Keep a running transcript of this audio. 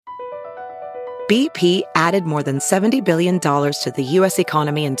BP added more than $70 billion to the U.S.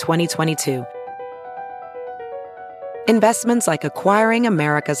 economy in 2022. Investments like acquiring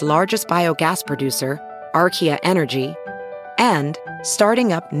America's largest biogas producer, Archaea Energy, and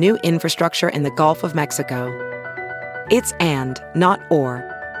starting up new infrastructure in the Gulf of Mexico. It's and, not or.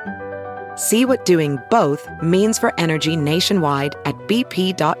 See what doing both means for energy nationwide at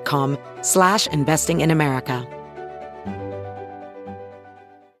bp.com/investing in America.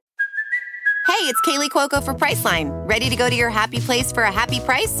 Hey, it's Kaylee Cuoco for Priceline. Ready to go to your happy place for a happy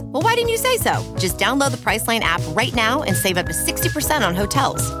price? Well, why didn't you say so? Just download the Priceline app right now and save up to 60% on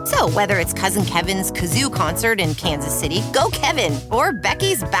hotels. So whether it's Cousin Kevin's Kazoo Concert in Kansas City, go Kevin, or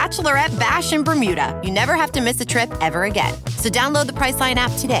Becky's Bachelorette Bash in Bermuda, you never have to miss a trip ever again. So download the Priceline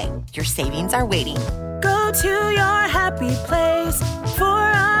app today. Your savings are waiting. Go to your happy place for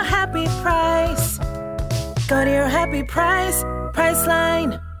a happy price. Go to your happy price,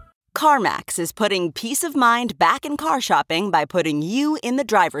 Priceline. CarMax is putting peace of mind back in car shopping by putting you in the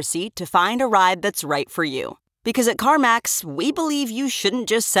driver's seat to find a ride that's right for you. Because at CarMax, we believe you shouldn't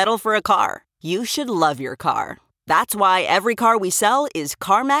just settle for a car. You should love your car. That's why every car we sell is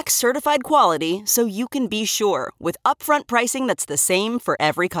CarMax certified quality, so you can be sure with upfront pricing that's the same for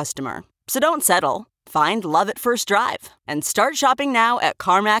every customer. So don't settle. Find love at first drive and start shopping now at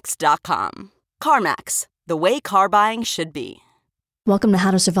CarMax.com. CarMax, the way car buying should be. Welcome to How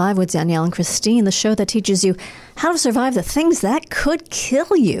to Survive with Danielle and Christine, the show that teaches you how to survive the things that could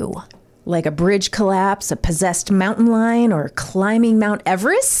kill you. Like a bridge collapse, a possessed mountain lion, or climbing Mount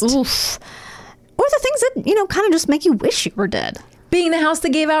Everest? Oof. Or the things that, kind of just make you wish you were dead. Being in the house that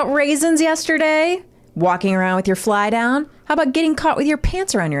gave out raisins yesterday? Walking around with your fly down? How about getting caught with your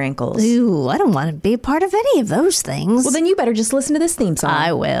pants around your ankles? Ooh, I don't want to be a part of any of those things. Well, then you better just listen to this theme song.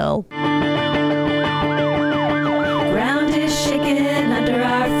 I will. Ground is shaking under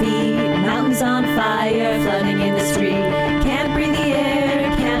our feet. Mountains on fire, flooding in the street. Can't breathe the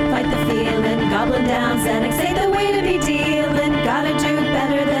air, can't fight the feeling. Gobbling down Xanax ain't the way to be dealing. Gotta do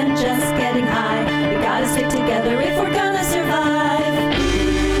better than just getting high. We gotta stick together if we're gonna survive.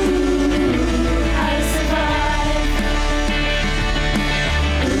 Ooh, how to survive.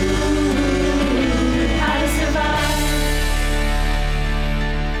 Ooh, how to survive.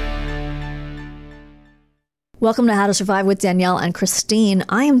 Welcome to How to Survive with Danielle and Christine.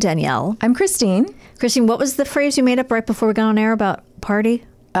 I am Danielle. I'm Christine. Christine, what was the phrase you made up right before we got on air about party?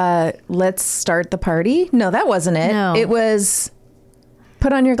 Let's start the party? No, that wasn't it. No. It was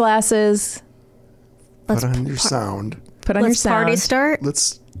put on your glasses. Put on your sound. Put on your Let's sound. party start?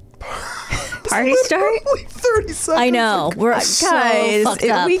 Let's Party start? literally 30 seconds. I know. We're Guys, so fucked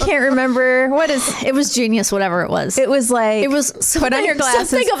up. we can't remember. It was genius, whatever it was. It was like, It was put on your glasses.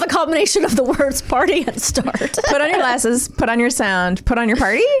 Something of the combination of the words party and start. Put on your glasses, put on your sound, put on your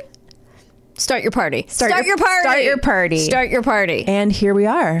party. Start your party. Start your party. Start your party. Start your party. And here we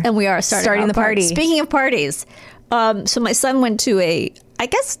are. And we are starting the party. Speaking of parties, so my son went to I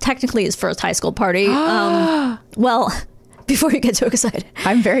guess technically his first high school party. Well, before you get too excited.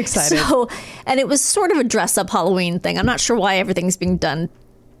 I'm very excited. And it was sort of a dress up Halloween thing. I'm not sure why everything's being done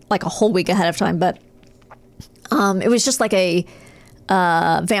like a whole week ahead of time, but it was just like a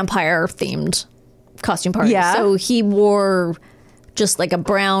vampire themed costume party. Yeah. So he wore just like a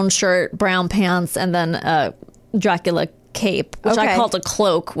brown shirt, brown pants, and then a Dracula cape, which I called a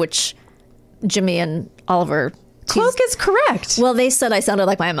cloak, which Jimmy and Oliver Cloak is correct. Well, they said I sounded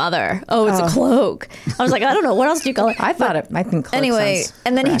like my mother. Oh, it's a cloak. I was like, I don't know. What else do you call it? I think cloak anyway, sounds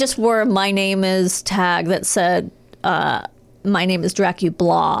and then correct. he just wore a "My name is" tag that said, "My name is Dracu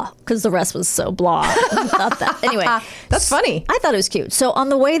blah," because the rest was so blah. Thought that. Anyway, that's funny. I thought it was cute. So on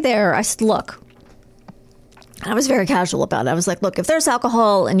the way there, I said, look, I was very casual about it. I was like, look, if there's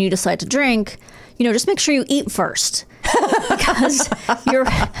alcohol and you decide to drink, just make sure you eat first.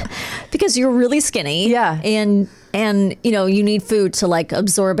 because you're really skinny. Yeah. And you need food to like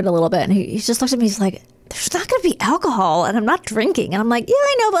absorb it a little bit. And he just looked at me, he's like, there's not going to be alcohol and I'm not drinking. And I'm like, yeah,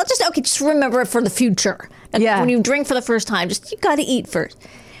 I know, but just remember it for the future. And when you drink for the first time, you got to eat first.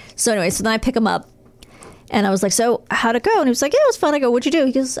 So anyway, so then I pick him up and I was like, so how'd it go? And he was like, yeah, it was fun. I go, what'd you do?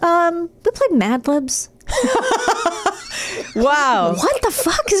 He goes, we played Mad Libs. Wow. What the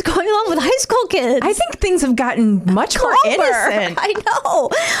fuck is going on with high school kids? I think things have gotten much more innocent. I know.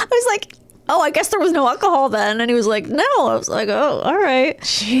 I was like, oh, I guess there was no alcohol then. And he was like, no. I was like, oh, all right.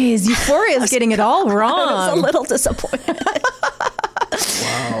 Jeez, Euphoria is getting it all wrong. I was a little disappointed.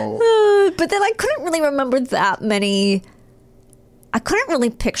 Wow. But then I couldn't really remember that many. I couldn't really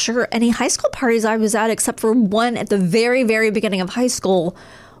picture any high school parties I was at except for one at the very, very beginning of high school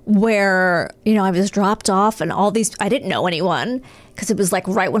where, you know, I was dropped off and I didn't know anyone because it was like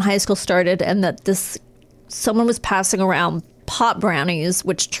right when high school started, and that someone was passing around pot brownies,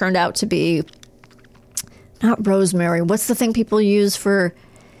 which turned out to be not rosemary. What's the thing people use for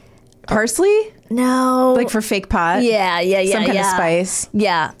Parsley? No. Like for fake pot? Yeah. Some kind of spice?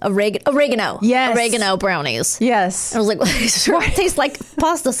 Yeah. Oregano. Yes. Oregano brownies. Yes. I was like, it tastes like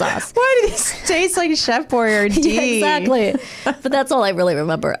pasta sauce. Why do these taste like Chef Boyardee? Yeah, exactly. But that's all I really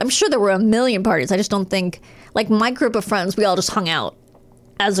remember. I'm sure there were a million parties. I just don't think, like my group of friends, we all just hung out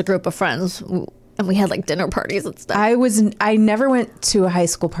as a group of friends. And we had like dinner parties and stuff. I never went to a high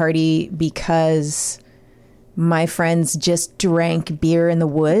school party because my friends just drank beer in the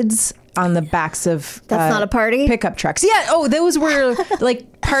woods on the backs of That's not a party? pickup trucks. Yeah. Oh, those were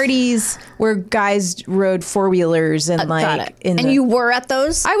like parties where guys rode 4-wheelers and Got it. You were at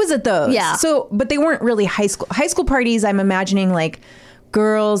those? I was at those. Yeah. So, but they weren't really high school parties. I'm imagining like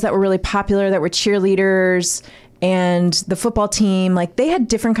girls that were really popular, that were cheerleaders, and the football team. Like they had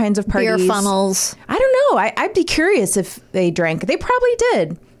different kinds of parties. Beer funnels. I don't know. I'd be curious if they drank. They probably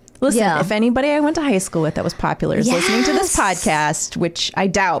did. Listen, Yeah. if anybody I went to high school with that was popular is listening to this podcast, which I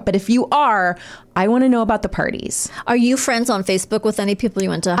doubt, but if you are, I want to know about the parties. Are you friends on Facebook with any people you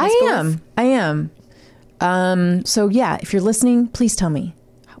went to high school with? I am. So yeah, if you're listening, please tell me.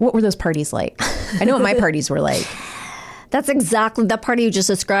 What were those parties like? I know what my parties were like. That's exactly, that party you just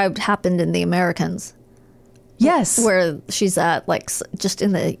described happened in the Americans. Yes. Where she's at, like, just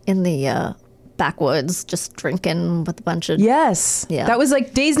in the backwoods, just drinking with a bunch of... Yes. Yeah. That was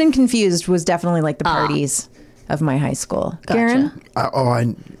like Dazed and Confused was definitely like the parties of my high school. Gotcha.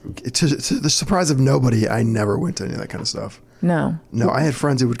 Karen? To the surprise of nobody, I never went to any of that kind of stuff. No. No, I had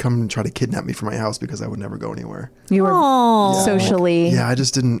friends who would come and try to kidnap me from my house because I would never go anywhere. You were socially Yeah, I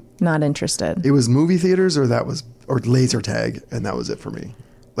just didn't. not interested. It was movie theaters or laser tag, and that was it for me.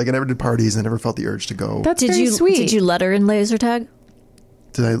 Like I never did parties. I never felt the urge to go. That's very sweet. Did you let her in laser tag?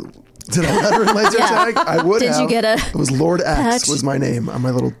 Did I let her in laser tag? I would have. Did you get a It was Lord X patch? was my name on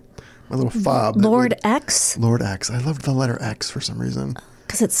my little fob. Lord X? Lord X. I loved the letter X for some reason.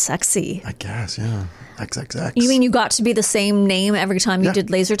 Because it's sexy. I guess, yeah. XXX. You mean you got to be the same name every time you did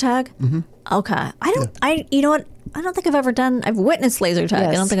laser tag? Mm-hmm. Okay. You know what? I don't think I've witnessed laser tag. Yes.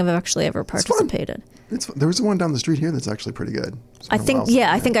 I don't think I've actually ever participated. There was one down the street here that's actually pretty good. I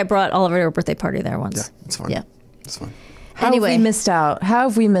think I brought Oliver to a birthday party there once. Yeah, it's fun. Yeah. It's fun. How Anyway. have we missed out? How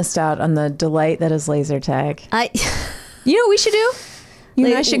have we missed out on the delight that is laser tag? You know what we should do? You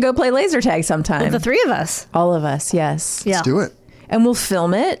and I should go play laser tag sometime. The three of us. All of us, yes. Yeah. Let's do it. And we'll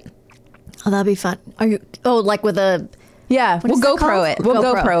film it. Oh, that'd be fun. Are you? Oh, like with a. Yeah, we'll is that GoPro called? it. We'll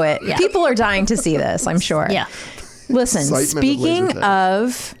GoPro. GoPro it. Yeah. People are dying to see this, I'm sure. Yeah. Listen, Excitement of speaking laser tag.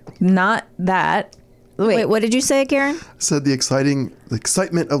 of not that. Wait, what did you say, Karen? Said the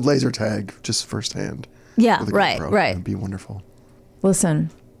excitement of laser tag just firsthand. Yeah, with a right, GoPro. right. It'd be wonderful.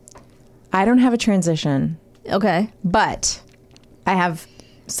 Listen, I don't have a transition, Okay. but I have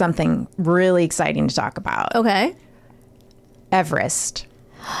something really exciting to talk about. Okay. Everest.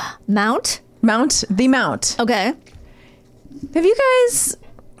 Mount? The Mount. Okay. Have you guys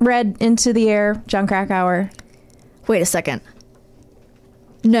read Into the Air, John Krakauer? Wait a second.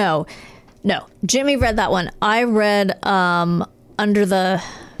 No. Jimmy read that one. I read Under the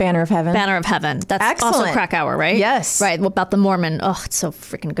Banner of Heaven. Banner of Heaven. That's also Excellent. Krakauer, right? Yes. Right, about the Mormon. Oh, it's so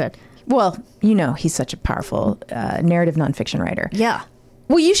freaking good. Well, you know, he's such a powerful narrative nonfiction writer. Yeah.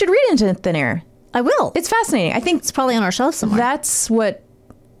 Well, you should read Into Thin Air. I will. It's fascinating. I think It's probably on our shelf somewhere. that's what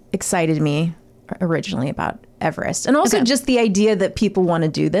excited me originally about Everest. And also Okay. just the idea that people want to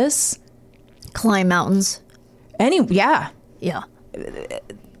do this. Climb mountains. Yeah. Yeah.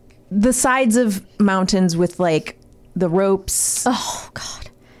 The sides of mountains with like the ropes, Oh, God.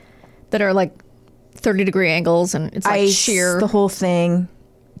 That are like 30-degree angles and it's like ice, sheer. the whole thing.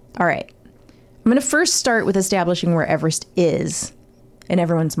 All right. I'm going to first start with establishing where Everest is in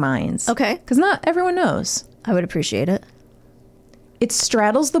everyone's minds. Okay. Because not everyone knows. I would appreciate it. It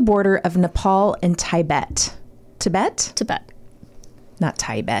straddles the border of Nepal and Tibet. Tibet? Tibet. Not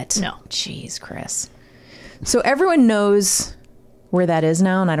Tibet. No. Jeez, Chris. So everyone knows where that is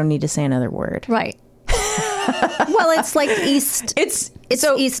now, and I don't need to say another word. Right. Well, it's like East. It's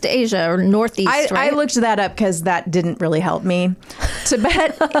so East Asia or Northeast, I right? looked that up because that didn't really help me.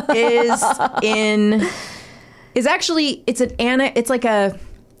 Tibet is actually it's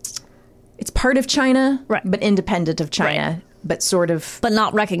part of China, Right. but independent of China, Right. but sort of. but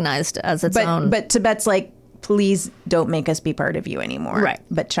not recognized as its own. But Tibet's like, please don't make us be part of you anymore. Right.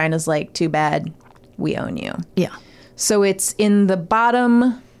 But China's like, too bad, we own you. yeah. So it's in the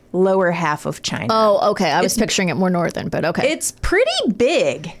bottom lower half of China. Oh, okay. I was picturing it more northern, but okay. It's pretty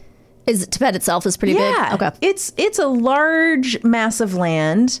big. Is it Tibet itself is pretty Yeah. big? Okay. It's a large mass of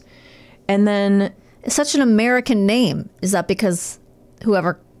land. And then It's such an American name. Is that because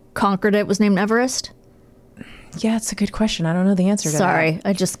whoever conquered it was named Everest? yeah, it's a good question. I don't know the answer to that. Sorry,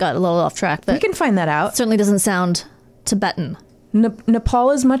 I just got a little off track. But We can find that it out. certainly doesn't sound Tibetan.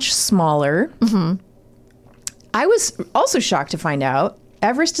 Nepal is much smaller. Mm-hmm. I was also shocked to find out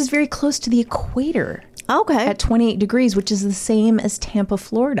Everest is very close to the equator Okay. at 28 degrees, which is the same as Tampa,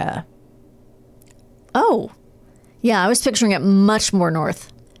 Florida. Oh. Yeah, I was picturing it much more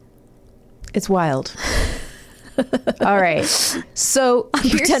north. It's wild. All right. So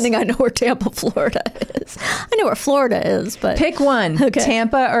here's- Pretending I know where Tampa, Florida is. I know where Florida is, but pick one, Okay.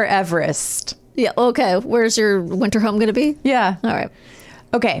 Tampa or Everest. yeah, okay. Where's your winter home going to be? Yeah. All right.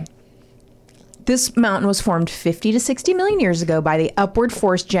 Okay. This mountain was formed 50 to 60 million years ago by the upward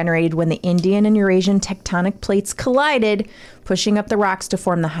force generated when the Indian and Eurasian tectonic plates collided, pushing up the rocks to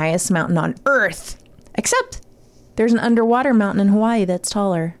form the highest mountain on Earth. Except there's an underwater mountain in Hawaii that's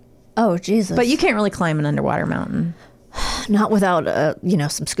taller. Oh, Jesus. But you can't really climb an underwater mountain. Not without,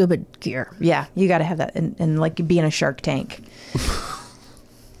 some scuba gear. Yeah, you got to have that and like be in a shark tank.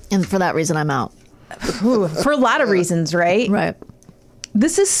 And for that reason, I'm out. Ooh, for a lot of reasons, right? Right.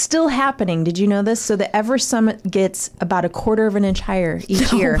 This is still happening. Did you know this? So the Everest summit gets about 1/4 of an inch higher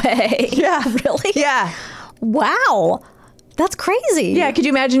each year. Way. Yeah. Really? Yeah. Wow. That's crazy. Yeah, could you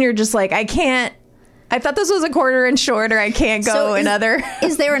imagine you're just like, I thought this was 1/4 inch shorter. I can't go So another.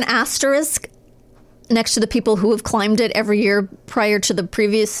 Is there an asterisk next to the people who have climbed it every year prior to the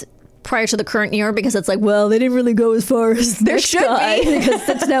current year? Because it's like, well, they didn't really go as far as There this should guy be. because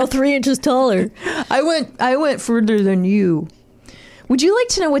it's now 3 inches taller. I went further than you. Would you like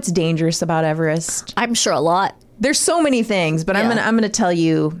to know what's dangerous about Everest? I'm sure a lot. There's so many things, but Yeah. I'm gonna tell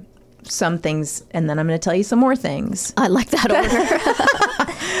you some things, and then I'm gonna tell you some more things. I like that order.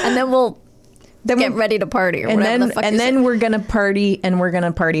 And then we'll get ready to party or And whatever then the fuck and you then say. we're gonna party, and we're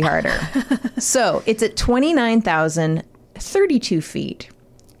gonna party harder. So it's at 29,032 feet.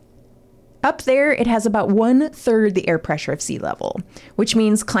 Up there, it has about 1/3 the air pressure of sea level, which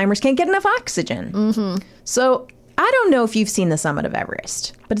means climbers can't get enough oxygen. Mm-hmm. So I don't know if you've seen the summit of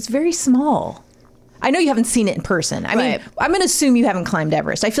Everest, but it's very small. I know you haven't seen it in person. I mean, Right. I'm going to assume you haven't climbed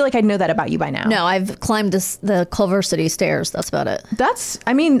Everest. I feel like I know that about you by now. No, I've climbed the Culversity stairs. That's about it. That's,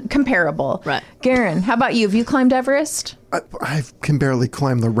 comparable. Right. Garen, how about you? Have you climbed Everest? I can barely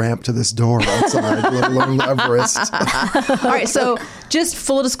climb the ramp to this door outside, let alone Everest. All right, so just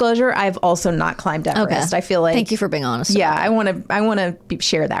full disclosure, I've also not climbed Everest. I feel like Thank you for being honest. Yeah, I want to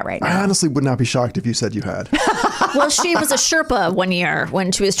share that right I now. honestly would not be shocked if you said you had. Well, she was a Sherpa one year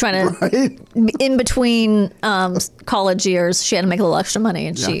when she was trying to, Right? in between college years, she had to make a little extra money,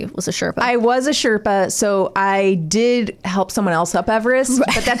 and she was a Sherpa. I was a Sherpa, so I did help someone else up Everest,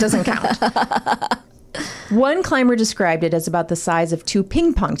 but that doesn't count. One climber described it as about the size of 2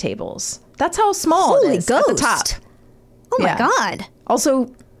 ping pong tables. That's how small Holy it is at the ghost. top. Oh my Yeah. God.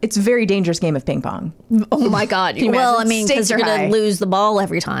 Also, it's a very dangerous game of ping pong. Oh my God. you Well, I imagine? mean, because Stakes you're are going high. to lose the ball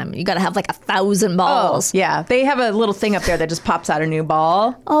every time. You got to have like 1,000 balls. Yeah, they have a little thing up there that just pops out a new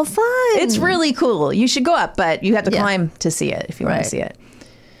ball. Oh, fun. It's really cool. You should go up, but you have to Yeah. climb to see it if you want Right. to see it.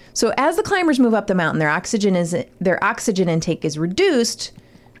 So as the climbers move up the mountain, their oxygen intake is reduced,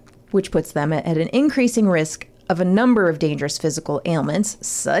 which puts them at an increasing risk of a number of dangerous physical ailments,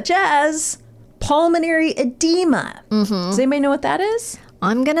 such as pulmonary edema. Mm-hmm. Does anybody know what that is?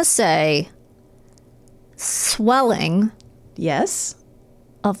 I'm going to say swelling Yes.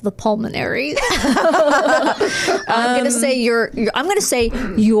 of the pulmonary. I'm going to say I'm going to say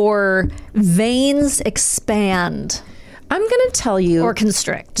your veins expand I'm going to tell you or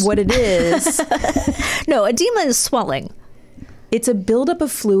constrict. what it is. No, edema is swelling. It's a buildup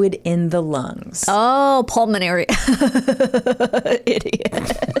of fluid in the lungs. Oh, pulmonary.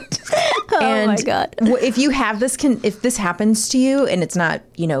 Idiot. Oh my God. If you have this, if this happens to you and it's not,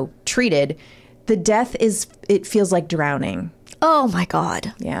 treated, the death it feels like drowning. Oh my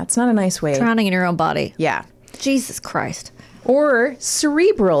God. Yeah, it's not a nice way. Drowning in your own body. Yeah. Jesus Christ. Or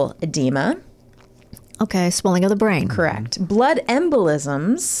cerebral edema. Okay, swelling of the brain. Correct. Blood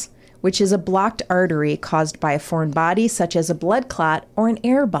embolisms, which is a blocked artery caused by a foreign body, such as a blood clot or an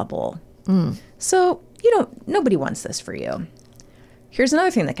air bubble. So, nobody wants this for you. Here's another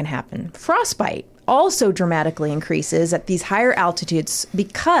thing that can happen. Frostbite also dramatically increases at these higher altitudes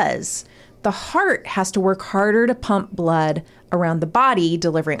because the heart has to work harder to pump blood around the body,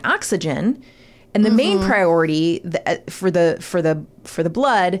 delivering oxygen. And the main priority for the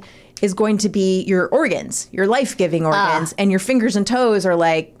blood is going to be your organs, your life-giving organs, and your fingers and toes are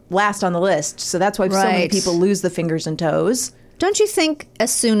like, last on the list. So that's why so many Right. people lose the fingers and toes. Don't you think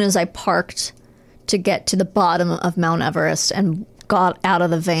as soon as I parked to get to the bottom of Mount Everest and got out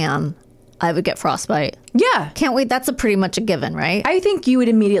of the van, I would get frostbite? Yeah. Can't wait. That's pretty much a given, right? I think you would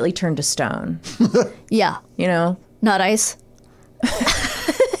immediately turn to stone, Yeah. you know? Not ice.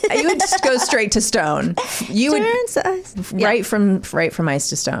 You would just go straight to stone. You would Turns ice. right from ice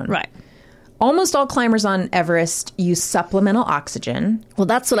to stone. Right. Almost all climbers on Everest use supplemental oxygen. Well,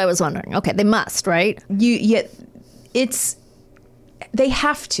 that's what I was wondering. Okay, they must, right? They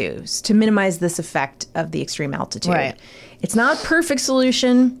have to minimize this effect of the extreme altitude. Right. It's not a perfect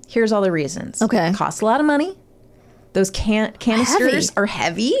solution. Here's all the reasons. Okay. It costs a lot of money. Those canisters Heavy. are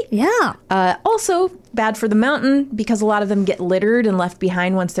heavy. Yeah. Also bad for the mountain because a lot of them get littered and left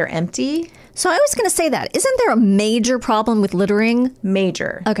behind once they're empty. So I was going to say that. Isn't there a major problem with littering?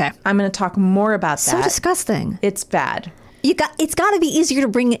 Major. Okay. I'm going to talk more about So that. disgusting. It's bad. It's got to be easier to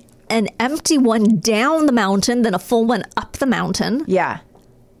bring an empty one down the mountain than a full one up the mountain. Yeah.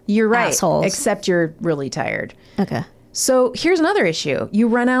 You're right. Assholes. Except you're really tired. Okay. So here's another issue. You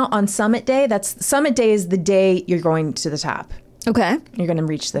run out on summit day. Summit day is the day you're going to the top. Okay. You're going to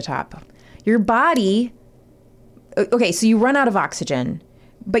reach the top. Your body, okay, so you run out of oxygen,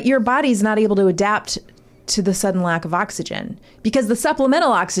 but your body's not able to adapt to the sudden lack of oxygen because the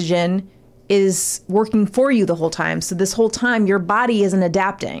supplemental oxygen is working for you the whole time. So this whole time, your body isn't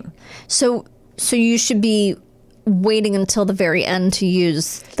adapting. So you should be waiting until the very end to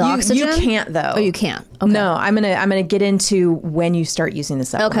use the oxygen? You can't though. Oh, you can't. Okay. No, I'm gonna get into when you start using the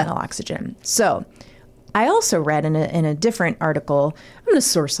supplemental oxygen. So I also read in a different article. I'm gonna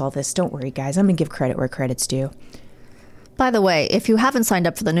source all this. Don't worry, guys. I'm gonna give credit where credit's due. By the way, if you haven't signed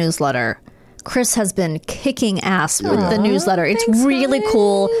up for the newsletter, Chris has been kicking ass with the newsletter. It's really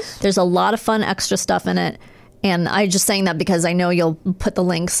cool. There's a lot of fun extra stuff in it. And I just saying that because I know you'll put the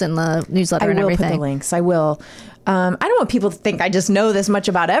links in the newsletter and everything. I will put the links. I will. I don't want people to think I just know this much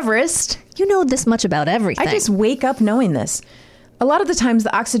about Everest. You know this much about everything. I just wake up knowing this. A lot of the times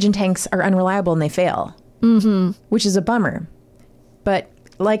the oxygen tanks are unreliable and they fail, which is a bummer. But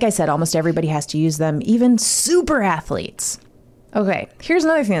like I said, almost everybody has to use them, even super athletes. Okay, here's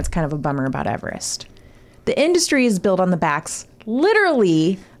another thing that's kind of a bummer about Everest. The industry is built on the backs,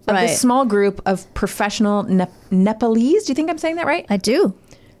 literally, of Right. this small group of professional Nepalese. Do you think I'm saying that right? I do.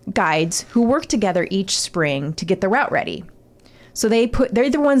 Guides who work together each spring to get the route ready. So they're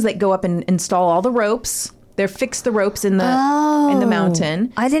the ones that go up and install all the ropes. They fix the ropes in the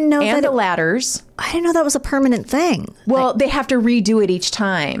mountain. I didn't know and that the ladders. I didn't know that was a permanent thing. Well, they have to redo it each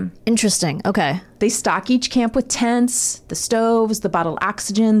time. Interesting. Okay. They stock each camp with tents, the stoves, the bottled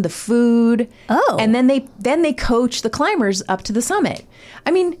oxygen, the food. Oh. And then they coach the climbers up to the summit.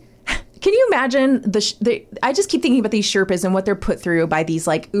 I mean, can you imagine I just keep thinking about these Sherpas and what they're put through by these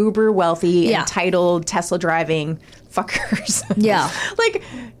like uber wealthy, entitled Tesla driving fuckers. Yeah. Like,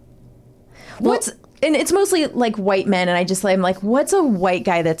 and it's mostly like white men. And I'm like, what's a white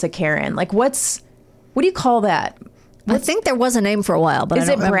guy that's a Karen? Like, what do you call that? I think there was a name for a while, but Is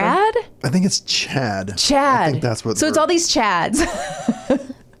I it don't remember. Brad? I think it's Chad. Chad. I think that's what. So it's all these Chads.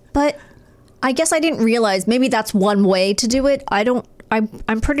 But I guess I didn't realize maybe that's one way to do it.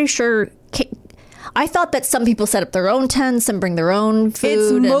 I'm pretty sure. I thought that some people set up their own tents and bring their own food.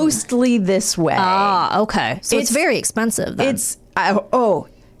 It's and- mostly this way. okay. So it's very expensive then.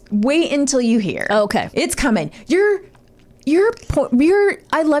 Wait until you hear. Okay. It's coming.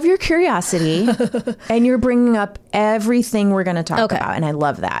 I love your curiosity and you're bringing up everything we're going to talk about. And I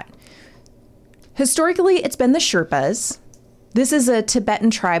love that. Historically, it's been the Sherpas. This is a Tibetan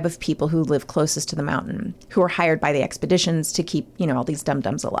tribe of people who live closest to the mountain, who are hired by the expeditions to keep, all these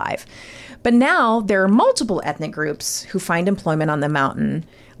dum-dums alive. But now there are multiple ethnic groups who find employment on the mountain,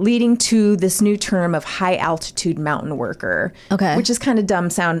 leading to this new term of high altitude mountain worker. Okay. Which is kind of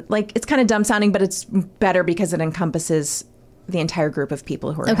it's kind of dumb sounding, but it's better because it encompasses the entire group of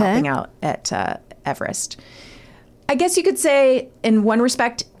people who are helping out at Everest. I guess you could say, in one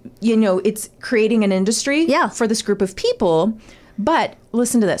respect, it's creating an industry for this group of people. But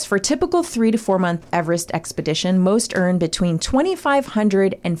listen to this. For a typical 3 to 4 month Everest expedition, most earn between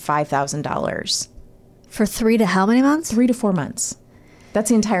 $2,500 and $5,000. For 3 to how many months? 3 to 4 months. That's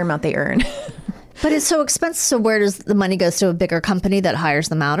the entire amount they earn. But it's so expensive. So where does the money go? To a bigger company that hires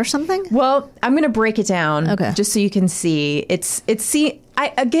them out or something? Well, I'm going to break it down just so you can see.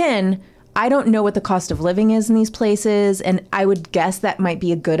 I don't know what the cost of living is in these places, and I would guess that might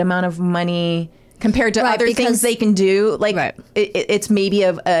be a good amount of money compared to other things they can do. Like it's maybe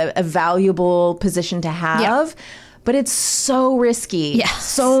a valuable position to have, but it's so risky. Yeah.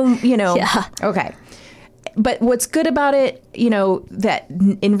 So, Okay. But what's good about it, that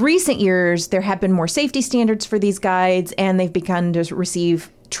in recent years, there have been more safety standards for these guides, and they've begun to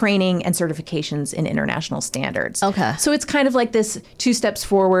receive training and certifications in international standards. Okay. So it's kind of like this 2 steps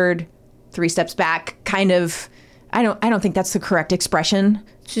forward, 3 steps back kind of. I don't think that's the correct expression.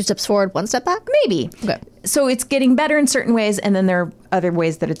 2 steps forward, 1 step back? Maybe. Okay. So it's getting better in certain ways, and then there are other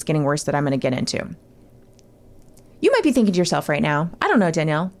ways that it's getting worse that I'm going to get into. You might be thinking to yourself right now, I don't know,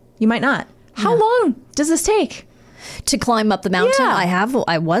 Danielle. You might not. How long does this take? To climb up the mountain? Yeah.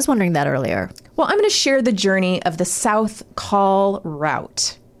 I was wondering that earlier. Well, I'm going to share the journey of the South Col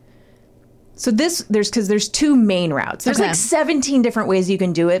route. So there's 2 main routes. There's like 17 different ways you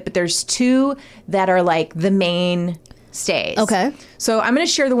can do it, but there's 2 that are like the main stays. Okay. So I'm going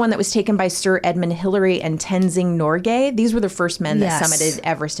to share the one that was taken by Sir Edmund Hillary and Tenzing Norgay. These were the first men that summited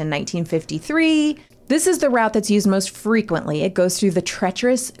Everest in 1953. This is the route that's used most frequently. It goes through the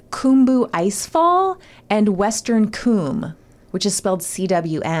treacherous Khumbu Icefall and Western Khum, which is spelled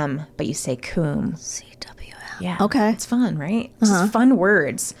CWM, but you say Khum. Yeah. Okay. It's fun, right? Just fun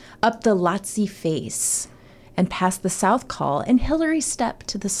words. Up the Lhotse face and past the South Col and Hillary Step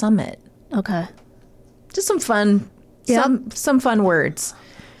to the summit. Okay. Just some fun, some fun words.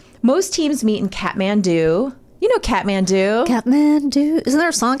 Most teams meet in Kathmandu. You know Kathmandu. Kathmandu. Isn't there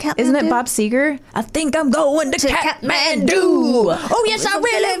a song, Kathmandu? Isn't it Bob Seger? I think I'm going to Kathmandu. Oh, yes, I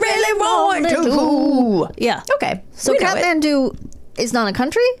really, really want to. Yeah. Okay. So Kathmandu is not a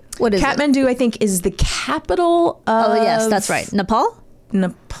country? What is Kathmandu, I think, is the capital of... Oh, yes, that's right. Nepal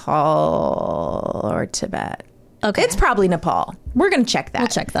or Tibet. Okay. It's probably Nepal. We're going to check that. We'll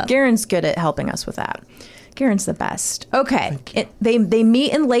check that. Garen's good at helping us with that. Garen's the best. Okay. They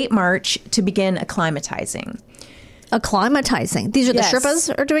meet in late March to begin acclimatizing. Acclimatizing. These are the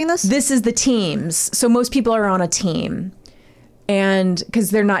Sherpas are doing this? This is the teams. So most people are on a team. And because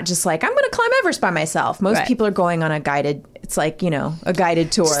they're not just like, I'm going to climb Everest by myself. Most people are going on a guided, it's like, a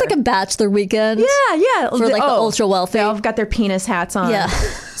guided tour. Just like a bachelor weekend. Yeah. For like the ultra wealthy. They all have got their penis hats on. Yeah.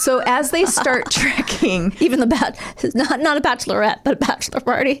 So as they start trekking. Even not a bachelorette, but a bachelor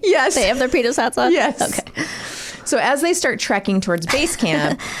party. Yes. They have their penis hats on? Yes. Okay. So as they start trekking towards base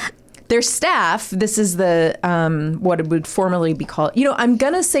camp, their staff, this is the what it would formerly be called. I'm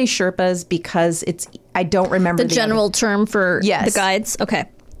going to say Sherpas because I don't remember the general term for the guides. Okay.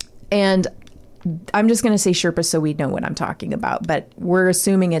 And I'm just going to say Sherpa so we know what I'm talking about, but we're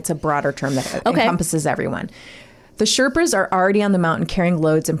assuming it's a broader term that encompasses everyone. The Sherpas are already on the mountain carrying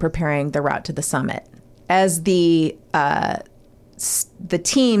loads and preparing the route to the summit. As the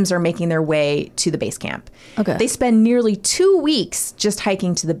teams are making their way to the base camp. Okay. They spend nearly 2 weeks just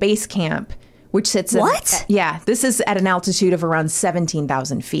hiking to the base camp, which sits this is at an altitude of around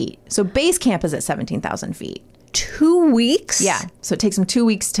 17,000 feet. So base camp is at 17,000 feet. 2 weeks? Yeah. So it takes them 2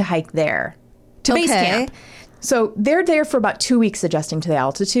 weeks to hike there to base camp. So they're there for about 2 weeks adjusting to the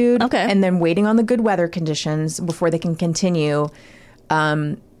altitude. Okay. And then waiting on the good weather conditions before they can continue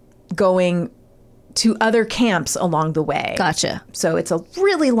going to other camps along the way. Gotcha. So it's a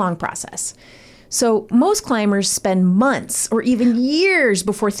really long process. So most climbers spend months or even years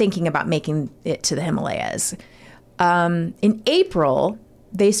before thinking about making it to the Himalayas. In April,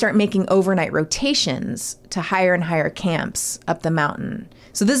 they start making overnight rotations to higher and higher camps up the mountain.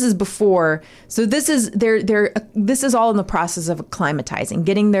 So this is before. So this is this is all in the process of acclimatizing,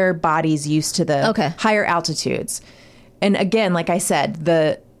 getting their bodies used to the higher altitudes. And again, like I said,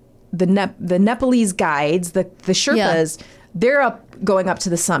 the Nepalese guides, the Sherpas, they're going up to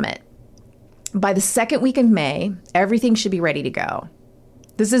the summit. By the second week of May, everything should be ready to go.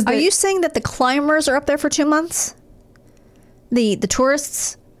 Are you saying that the climbers are up there for 2 months? The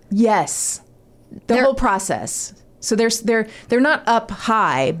tourists? Yes. The whole process. So they're not up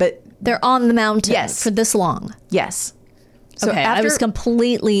high, but they're on the mountain for this long. Yes. So I was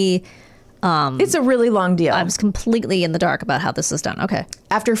completely it's a really long deal. I was completely in the dark about how this is done. Okay.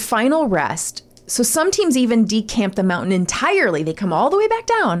 After final rest, so some teams even decamp the mountain entirely. They come all the way back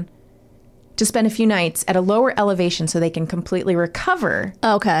down to spend a few nights at a lower elevation so they can completely recover.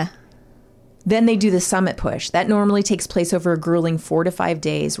 Okay. Then they do the summit push. That normally takes place over a grueling 4 to 5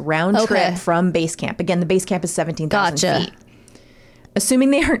 days round trip from base camp. Again, the base camp is 17,000 feet.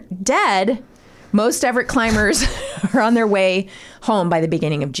 Assuming they aren't dead, most Everett climbers are on their way home by the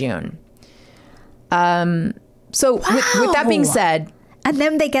beginning of June. So with that being said... And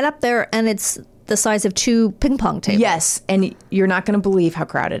then they get up there and it's the size of 2 ping pong tables. Yes, and you're not going to believe how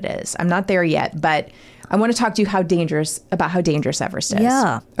crowded it is. I'm not there yet, but I want to talk to you about how dangerous Everest is.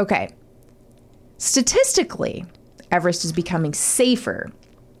 Yeah. Okay. Statistically, Everest is becoming safer.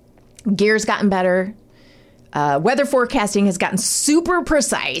 Gear's gotten better. Weather forecasting has gotten super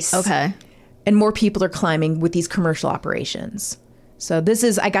precise. Okay. and more people are climbing with these commercial operations. So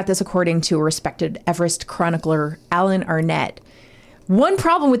I got this according to a respected Everest chronicler, Alan Arnett. One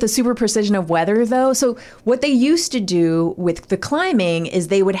problem with the super precision of weather, though, so what they used to do with the climbing is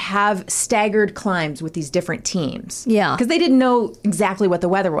they would have staggered climbs with these different teams. Yeah. Because they didn't know exactly what the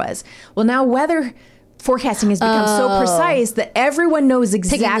weather was. Well, now weather forecasting has become so precise that everyone knows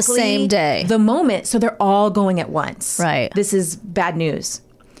exactly the same day. the moment, so they're all going at once. Right. This is bad news.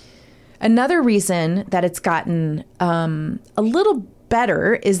 Another reason that it's gotten a little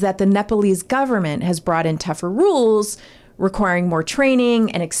better is that the Nepalese government has brought in tougher rules requiring more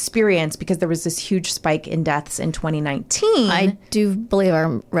training and experience because there was this huge spike in deaths in 2019. I do believe I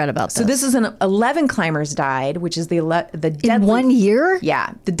read about this. So this is 11 climbers died, which is the in 1 year?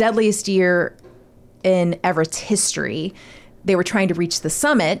 Yeah, the deadliest year in Everest history. They were trying to reach the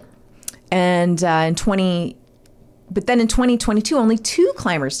summit, and but then in 2022, only 2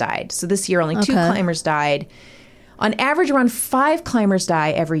 climbers died. So this year, only 2 climbers died. On average, around 5 climbers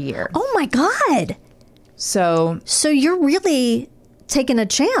die every year. Oh my God! So you're really taking a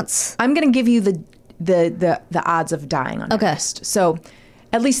chance. I'm going to give you the odds of dying on Everest. So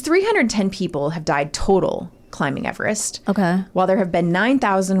at least 310 people have died total climbing Everest. Okay. While there have been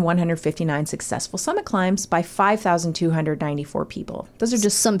 9,159 successful summit climbs by 5,294 people. Those are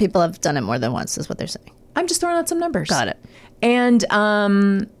just some people have done it more than once, is what they're saying. I'm just throwing out some numbers. Got it. And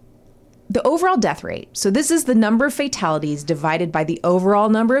the overall death rate. So this is the number of fatalities divided by the overall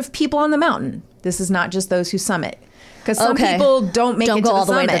number of people on the mountain. This is not just those who summit. Because some people don't make it to the summit. Don't go all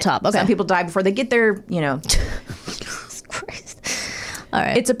the way to the top. Okay. Some people die before they get there, Jesus Christ. All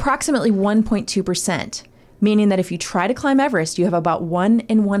right. It's approximately 1.2%, meaning that if you try to climb Everest, you have about 1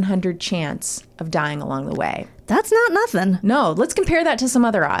 in 100 chance of dying along the way. That's not nothing. No, let's compare that to some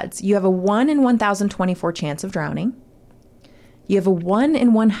other odds. You have a 1 in 1,024 chance of drowning. You have a 1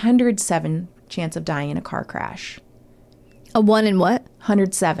 in 107 chance of dying in a car crash. A 1 in what?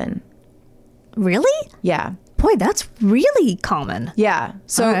 107. Really? Yeah. Boy, that's really common. Yeah.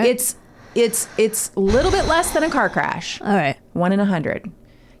 So it's a little bit less than a car crash. All right. 1 in 100.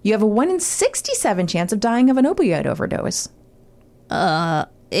 You have a 1 in 67 chance of dying of an opioid overdose.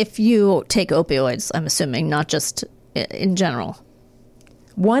 If you take opioids, I'm assuming, not just in general.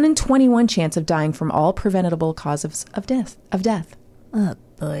 1 in 21 chance of dying from all preventable causes of death. Oh,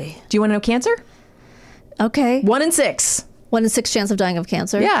 boy. Do you want to know cancer? Okay. 1 in 6. 1 in 6 chance of dying of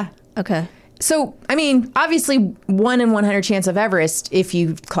cancer? Yeah. Okay. So, I mean, obviously 1 in 100 chance of Everest if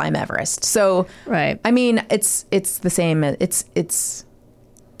you climb Everest. So, right. I mean, it's the same. It's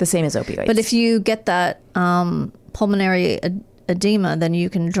the same as opioids. But if you get that pulmonary edema, then you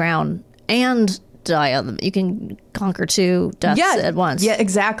can drown and die of them. You can conquer 2 deaths at once. Yeah,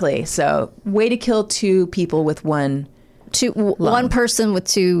 exactly. So, way to kill 2 people with one person with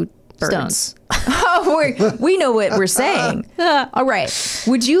 2 birds. stones. Oh, we know what we're saying. All right.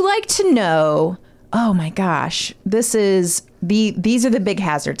 Would you like to know? Oh my gosh, these are the big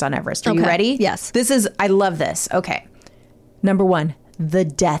hazards on Everest. Are you ready? Yes. I love this. Okay. Number 1, the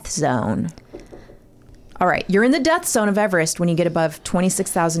death zone. All right, you're in the death zone of Everest when you get above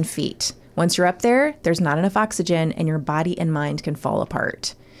 26,000 feet. Once you're up there, there's not enough oxygen and your body and mind can fall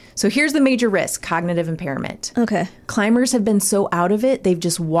apart. So here's the major risk, cognitive impairment. Okay. Climbers have been so out of it, they've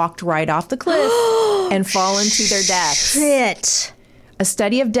just walked right off the cliff and fallen to their deaths. Shit. A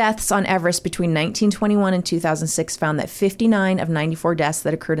study of deaths on Everest between 1921 and 2006 found that 59 of 94 deaths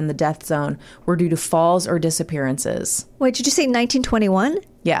that occurred in the death zone were due to falls or disappearances. Wait, did you say 1921?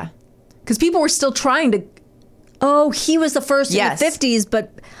 Yeah. Because people were still trying to... Oh, he was the first in the 50s,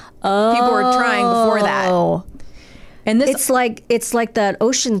 but... People were trying before that. And this, it's like that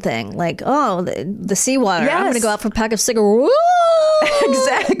ocean thing, like the seawater. Yes. I'm going to go out for a pack of cigarettes.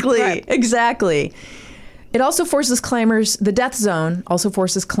 Exactly, Right. Exactly. It also forces climbers. The death zone also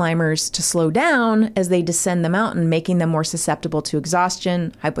forces climbers to slow down as they descend the mountain, making them more susceptible to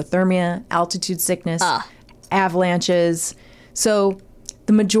exhaustion, hypothermia, altitude sickness, avalanches. So,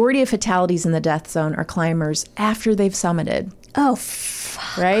 the majority of fatalities in the death zone are climbers after they've summited. Oh,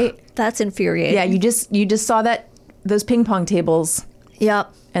 fuck. Right? That's infuriating. Yeah, you just saw those ping pong tables.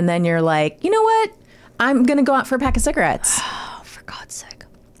 Yep. And then you're like, you know what? I'm going to go out for a pack of cigarettes. Oh, for God's sake.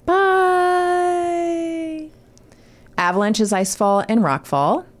 Bye. Avalanches, icefall, and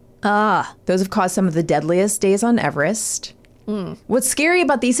rockfall. Those have caused some of the deadliest days on Everest. What's scary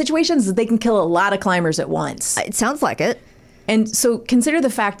about these situations is they can kill a lot of climbers at once. It sounds like it. And so consider the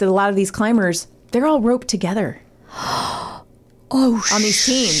fact that a lot of these climbers, they're all roped together. On these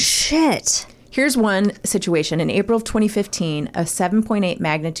teams. Shit. Here's one situation. In April of 2015, a 7.8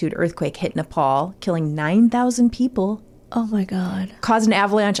 magnitude earthquake hit Nepal, killing 9,000 people Oh my God. caused an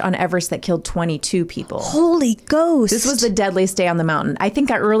avalanche on Everest that killed 22 people. Holy ghost. This was the deadliest day on the mountain. I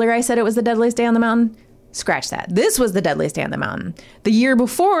think earlier I said it was the deadliest day on the mountain. Scratch that. This was the deadliest day on the mountain. The year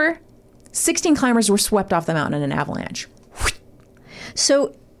before, 16 climbers were swept off the mountain in an avalanche.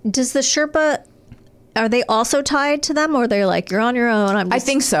 So does the Sherpa, are they also tied to them, or they're like, you're on your own? I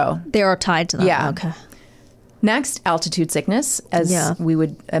think so. They are tied to them. Yeah. Okay. Next, altitude sickness, as we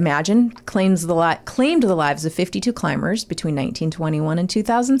would imagine, claimed the lives of 52 climbers between 1921 and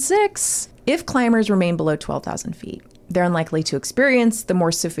 2006. If climbers remain below 12,000 feet, they're unlikely to experience the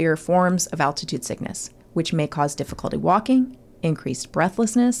more severe forms of altitude sickness, which may cause difficulty walking, increased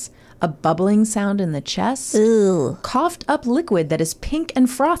breathlessness, a bubbling sound in the chest, coughed up liquid that is pink and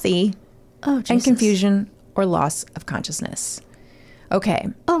frothy, and confusion or loss of consciousness. Okay.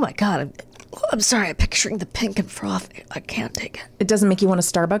 Oh my God. I'm sorry. I'm picturing the pink and frothy. I can't take it. It doesn't make you want a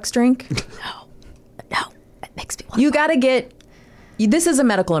Starbucks drink? No. It makes me want You got to get... This is a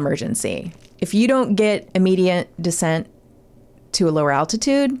medical emergency. If you don't get immediate descent to a lower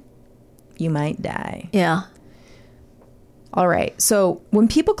altitude, you might die. Yeah. All right. So when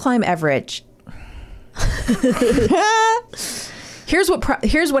people climb Everest, here's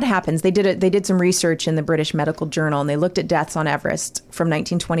what happens. They did some research in the British Medical Journal, and they looked at deaths on Everest from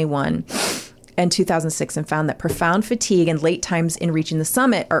 1921 and 2006 and found that profound fatigue and late times in reaching the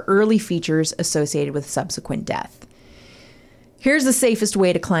summit are early features associated with subsequent death. Here's the safest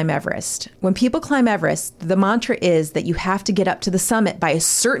way to climb Everest. When people climb Everest, the mantra is that you have to get up to the summit by a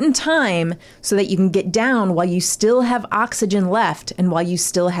certain time so that you can get down while you still have oxygen left and while you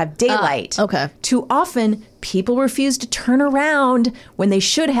still have daylight. Okay. Too often, people refuse to turn around when they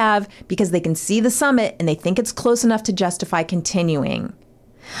should have because they can see the summit and they think it's close enough to justify continuing.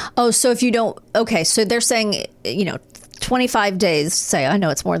 Oh, so if you don't... Okay, so they're saying, 25 days, say, I know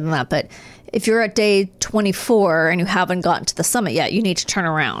it's more than that, but... If you're at day 24 and you haven't gotten to the summit yet, you need to turn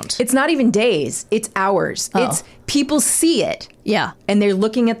around. It's not even days. It's hours. Oh. It's people see it. Yeah. And they're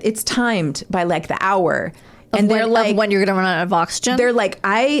looking at it's timed by like the hour. And they're like, when you're going to run out of oxygen? They're like,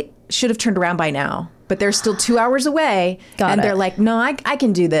 I should have turned around by now, but they're still 2 hours away. They're like, no, I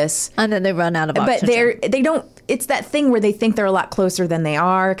can do this. And then they run out of oxygen. But they don't. It's that thing where they think they're a lot closer than they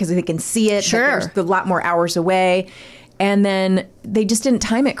are because they can see it. Sure. But there's a lot more hours away. And then they just didn't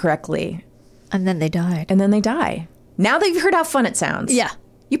time it correctly. And then they died. And then they die. Now that you've heard how fun it sounds. Yeah.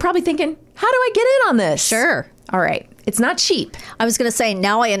 You're probably thinking, how do I get in on this? Sure. All right. It's not cheap. I was going to say,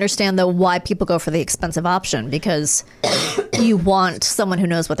 now I understand, though, why people go for the expensive option, because you want someone who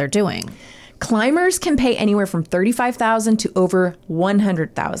knows what they're doing. Climbers can pay anywhere from $35,000 to over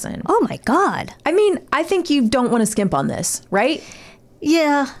 $100,000. Oh, my God. I mean, I think you don't want to skimp on this, right?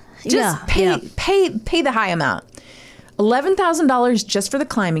 Yeah. Just pay the high amount. $11,000 just for the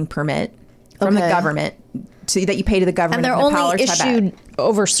climbing permit from the government, so that you pay to the government. And they're Nepal only or Tibet. issued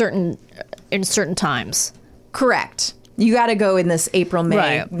over in certain times. Correct. You got to go in this April-May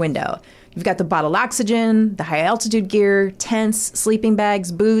Right. window. You've got the bottled oxygen, the high altitude gear, tents, sleeping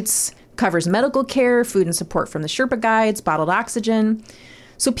bags, boots, covers medical care, food and support from the Sherpa guides, bottled oxygen.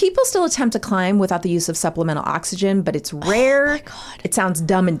 So people still attempt to climb without the use of supplemental oxygen, but it's rare. Oh my God. It sounds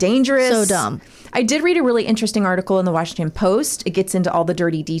dumb and dangerous. So dumb. I did read a really interesting article in the Washington Post. It gets into all the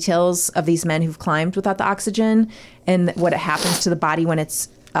dirty details of these men who've climbed without the oxygen and what happens to the body when it's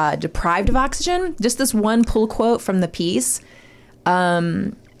deprived of oxygen. Just this one pull quote from the piece.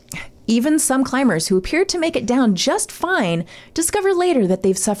 Even some climbers who appeared to make it down just fine discover later that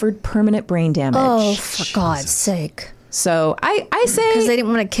they've suffered permanent brain damage. Oh, for God's sake. So I say... Because they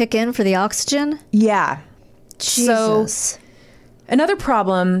didn't want to kick in for the oxygen? Yeah. Jesus. So another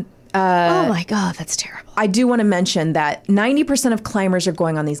problem... oh my God, that's terrible. I do want to mention that 90% of climbers are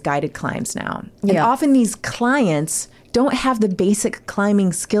going on these guided climbs now. And often these clients don't have the basic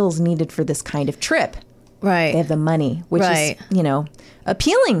climbing skills needed for this kind of trip. Right. They have the money, which is,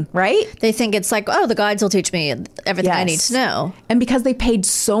 appealing, right? They think it's like, oh, the guides will teach me everything I need to know. And because they paid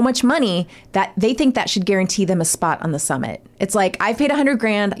so much money, that they think that should guarantee them a spot on the summit. It's like, I've paid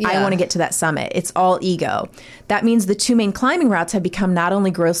 $100,000. Yeah. I want to get to that summit. It's all ego. That means the two main climbing routes have become not only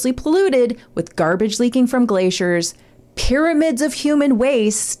grossly polluted with garbage leaking from glaciers, pyramids of human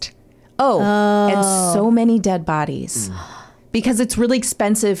waste, and so many dead bodies. Because it's really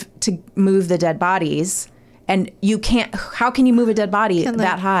expensive to move the dead bodies. And you can't, how can you move a dead body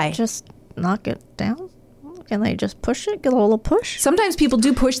that high? Just knock it down? Can they just push it? Get a little push? Sometimes people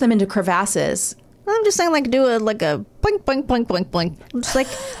do push them into crevasses I'm just saying, like, do a boink, boink, boink, boink, boink. Just like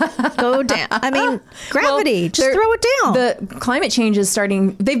go down. I mean, gravity, just throw it down. The climate change is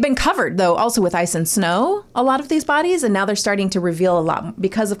starting. They've been covered, though, also with ice and snow, a lot of these bodies. And now they're starting to reveal a lot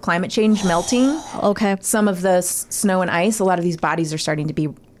because of climate change melting. Okay. Some of the snow and ice, a lot of these bodies are starting to be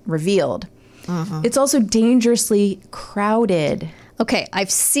revealed. It's also dangerously crowded. Okay,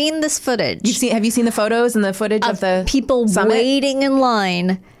 I've seen this footage. Have you seen the photos and the footage of the people summit? waiting in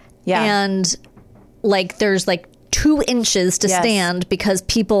line? Yeah. And like there's like 2 inches to stand because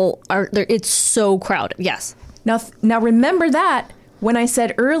people are there. It's so crowded. Yes. Now remember that when I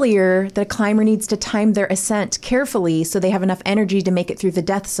said earlier that a climber needs to time their ascent carefully so they have enough energy to make it through the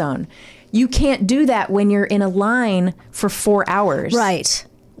death zone. You can't do that when you're in a line for 4 hours.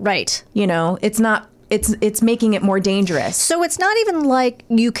 Right. You know, it's making it more dangerous. So it's not even like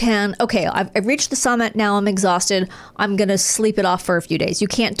you can, okay, I've reached the summit, now I'm exhausted, I'm going to sleep it off for a few days. You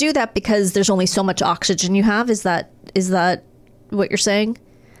can't do that because there's only so much oxygen you have. Is that what you're saying?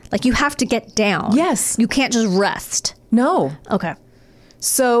 Like you have to get down. Yes. You can't just rest. No. Okay.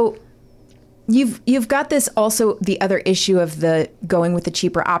 So you've got this also the other issue of the going with the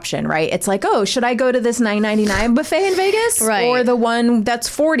cheaper option, right? It's like, oh, should I go to this $9.99 buffet in Vegas? Right. Or the one that's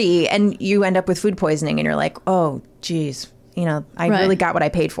 $40 and you end up with food poisoning and you're like, oh, geez, you know, I really got what I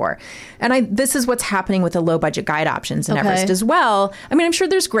paid for. And this is what's happening with the low budget guide options in Everest as well. I mean, I'm sure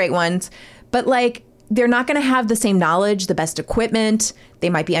there's great ones, but like they're not going to have the same knowledge, the best equipment. They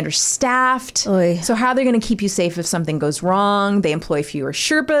might be understaffed. Oy. So how are they going to keep you safe if something goes wrong? They employ fewer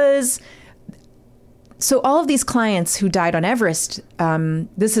Sherpas. So all of these clients who died on Everest,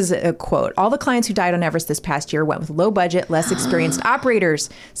 this is a quote, all the clients who died on Everest this past year went with low budget, less experienced operators,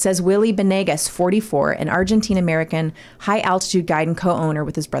 says Willie Benegas, 44, an Argentine-American high-altitude guide and co-owner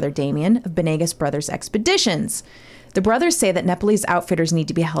with his brother Damien of Benegas Brothers Expeditions. The brothers say that Nepalese outfitters need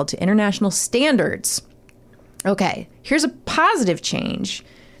to be held to international standards. Okay, here's a positive change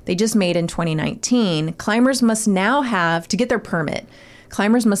they just made in 2019. Climbers must now have, to get their permit,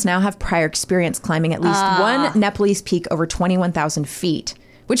 climbers must now have prior experience climbing at least one Nepalese peak over 21,000 feet,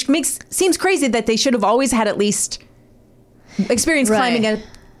 which seems crazy that they should have always had at least experience climbing a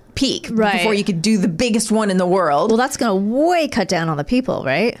peak before you could do the biggest one in the world. Well, that's going to way cut down on the people,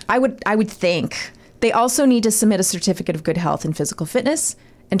 right? I would think. They also need to submit a certificate of good health and physical fitness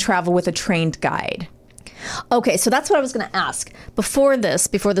and travel with a trained guide. Okay, so that's what I was going to ask. Before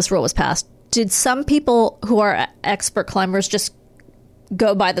this rule was passed, did some people who are expert climbers just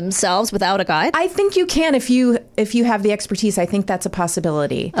go by themselves without a guide? I think you can if you have the expertise. I think that's a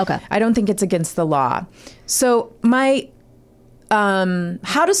possibility. Okay. I don't think it's against the law. So my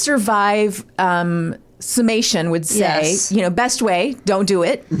how to survive summation would say, best way, don't do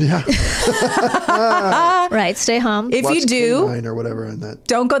it. Yeah. Right, stay home. If Watch you do, K9 or whatever on that.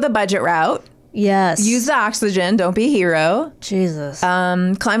 don't go the budget route. Yes. Use the oxygen. Don't be a hero. Jesus.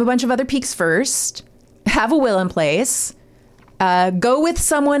 Climb a bunch of other peaks first. Have a will in place. Go with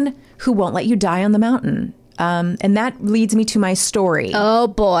someone who won't let you die on the mountain. And that leads me to my story. Oh,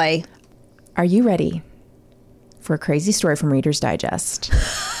 boy. Are you ready for a crazy story from Reader's Digest?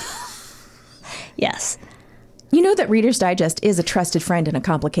 Yes. You know that Reader's Digest is a trusted friend in a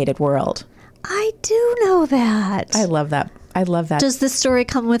complicated world. I do know that. I love that. Does this story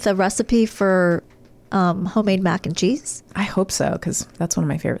come with a recipe for homemade mac and cheese? I hope so, because that's one of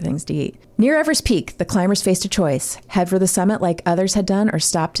my favorite things to eat. Near Everest Peak, the climbers faced a choice: head for the summit like others had done, or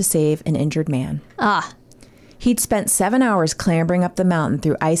stop to save an injured man. He'd spent 7 hours clambering up the mountain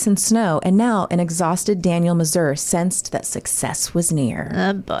through ice and snow, and now an exhausted Daniel Mazur sensed that success was near.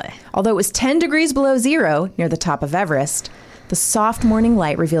 Oh, boy. Although it was 10 degrees below zero near the top of Everest, the soft morning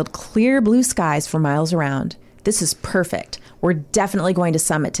light revealed clear blue skies for miles around. This is perfect. We're definitely going to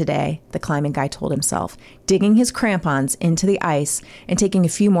summit today, the climbing guy told himself, digging his crampons into the ice and taking a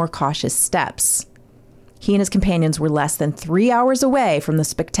few more cautious steps. He and his companions were less than 3 hours away from the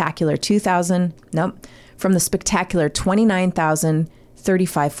spectacular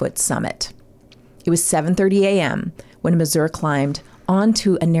 29,035-foot summit. It was 7:30 a.m. when Mazur climbed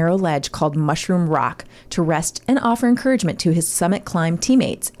onto a narrow ledge called Mushroom Rock to rest and offer encouragement to his summit climb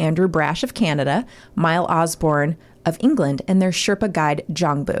teammates, Andrew Brash of Canada, Myle Osborne of England, and their Sherpa guide,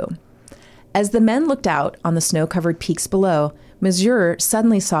 Jongbu. As the men looked out on the snow-covered peaks below, Mazur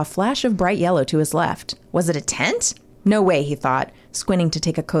suddenly saw a flash of bright yellow to his left. Was it a tent? No way, he thought, squinting to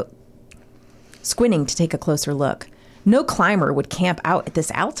take a closer look. No climber would camp out at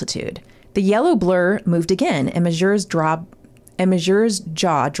this altitude. The yellow blur moved again, and Mazur's jaw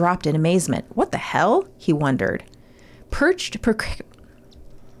dropped in amazement. What the hell? He wondered.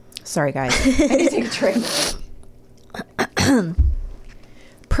 Sorry, guys. I need to take a drink.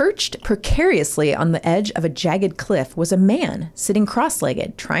 Perched precariously on the edge of a jagged cliff was a man sitting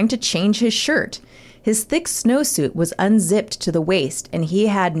cross-legged, trying to change his shirt. His thick snowsuit was unzipped to the waist, and he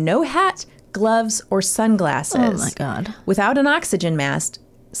had no hat, gloves, or sunglasses. Oh, my God. Without an oxygen mask,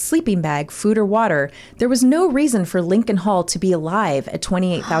 sleeping bag, food, or water, there was no reason for Lincoln Hall to be alive at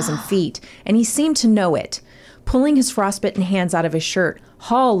 28,000 feet, and he seemed to know it. Pulling his frostbitten hands out of his shirt,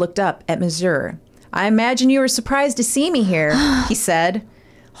 Hall looked up at Mazur. "I imagine you were surprised to see me here," he said.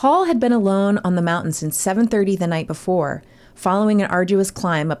 Hall had been alone on the mountain since 7:30 the night before. Following an arduous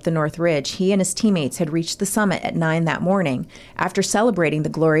climb up the North Ridge, he and his teammates had reached the summit at 9 that morning. After celebrating the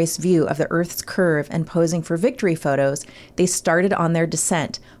glorious view of the Earth's curve and posing for victory photos, they started on their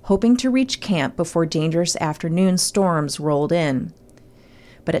descent, hoping to reach camp before dangerous afternoon storms rolled in.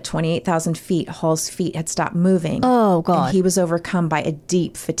 But at 28,000 feet, Hall's feet had stopped moving. Oh, God. And he was overcome by a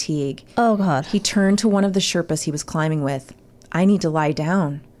deep fatigue. Oh, God. He turned to one of the Sherpas he was climbing with. "I need to lie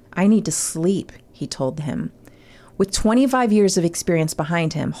down. I need to sleep," he told him. With 25 years of experience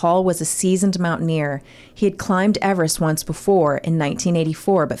behind him, Hall was a seasoned mountaineer. He had climbed Everest once before in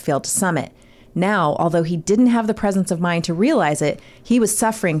 1984 but failed to summit. Now, although he didn't have the presence of mind to realize it, he was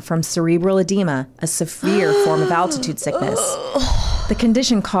suffering from cerebral edema, a severe form of altitude sickness. The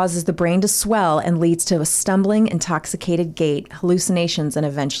condition causes the brain to swell and leads to a stumbling, intoxicated gait, hallucinations, and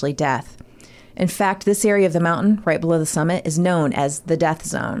eventually death. In fact, this area of the mountain, right below the summit, is known as the death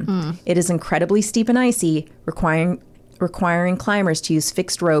zone. It is incredibly steep and icy, requiring climbers to use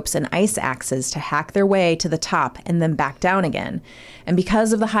fixed ropes and ice axes to hack their way to the top and then back down again. And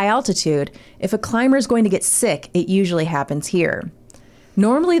because of the high altitude, if a climber is going to get sick, it usually happens here.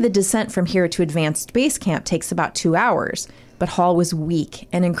 Normally, the descent from here to advanced base camp takes about 2 hours, but Hall was weak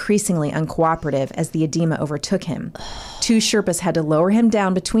and increasingly uncooperative as the edema overtook him. 2 Sherpas had to lower him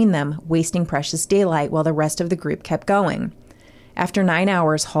down between them, wasting precious daylight while the rest of the group kept going. After 9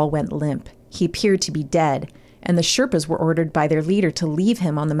 hours, Hall went limp. He appeared to be dead, and the Sherpas were ordered by their leader to leave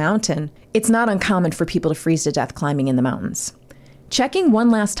him on the mountain. It's not uncommon for people to freeze to death climbing in the mountains. Checking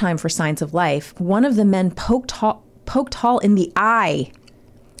one last time for signs of life, one of the men poked Hall in the eye.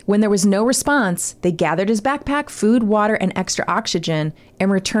 When there was no response, they gathered his backpack, food, water, and extra oxygen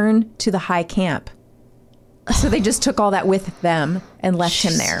and returned to the high camp. So they just took all that with them and left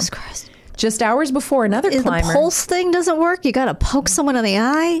him there. Jesus Christ. Just hours before, another climber... The pulse thing doesn't work? You got to poke someone in the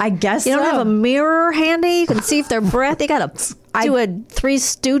eye? I guess You don't so. have a mirror handy? You can see if their breath... You got to do a Three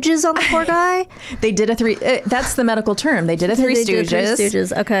Stooges on the poor guy? They did a three... that's the medical term. They did a Three Stooges. Did Three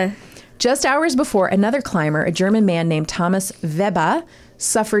Stooges, okay. Just hours before, another climber, a German man named Thomas Weber,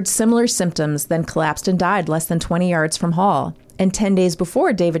 suffered similar symptoms, then collapsed and died less than 20 yards from Hall. And 10 days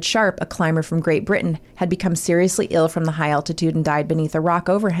before, David Sharp, a climber from Great Britain, had become seriously ill from the high altitude and died beneath a rock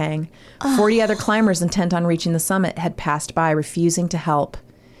overhang. 40 other climbers intent on reaching the summit had passed by, refusing to help.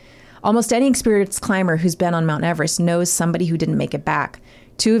 Almost any experienced climber who's been on Mount Everest knows somebody who didn't make it back.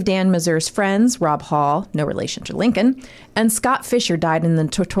 2 of Dan Mazur's friends, Rob Hall, no relation to Lincoln, and Scott Fisher died in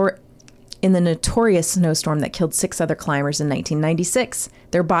the notorious snowstorm that killed 6 other climbers in 1996.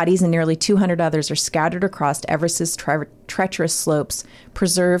 Their bodies and nearly 200 others are scattered across Everest's treacherous slopes,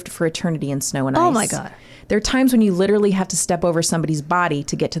 preserved for eternity in snow and ice. Oh, my God. There are times when you literally have to step over somebody's body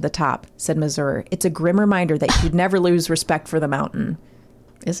to get to the top, said Mazur. It's a grim reminder that you'd never lose respect for the mountain.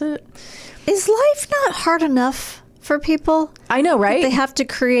 Is it? Is life not hard enough for people? I know, right? They have to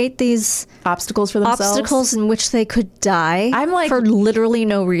create these obstacles for themselves. Obstacles in which they could die. I'm like, for literally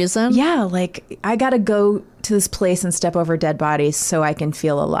no reason. Yeah, like I gotta go to this place and step over dead bodies so I can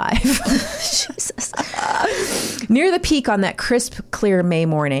feel alive. Jesus. Near the peak on that crisp, clear May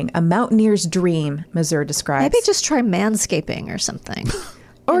morning, a mountaineer's dream, Mazur describes. Maybe just try manscaping or something.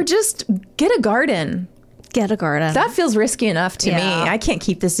 Or just get a garden. Get a garden. That feels risky enough to me. I can't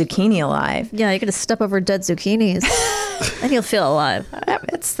keep this zucchini alive. Yeah, you're going to step over dead zucchinis and you'll feel alive.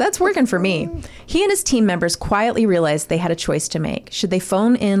 That's working for me. He and his team members quietly realized they had a choice to make. Should they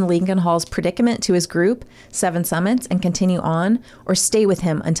phone in Lincoln Hall's predicament to his group, 7 Summits, and continue on, or stay with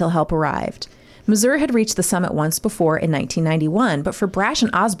him until help arrived? Mazur had reached the summit once before in 1991, but for Brash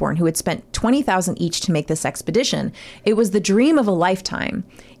and Osborne, who had spent $20,000 each to make this expedition, it was the dream of a lifetime.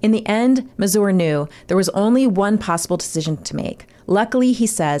 In the end, Mazur knew there was only one possible decision to make. Luckily, he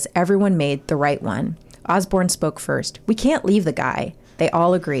says, everyone made the right one. Osborne spoke first. "We can't leave the guy." They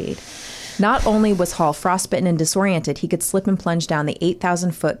all agreed. Not only was Hall frostbitten and disoriented, he could slip and plunge down the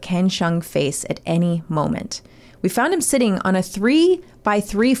 8,000-foot Kenshung face at any moment. We found him sitting on a 3 by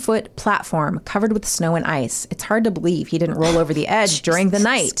 3 foot platform covered with snow and ice. It's hard to believe he didn't roll over the edge during the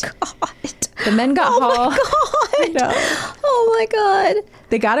night. God. The men got Hall. My God. Oh my God.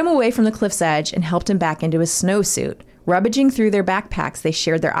 They got him away from the cliff's edge and helped him back into his snowsuit. Rummaging through their backpacks, they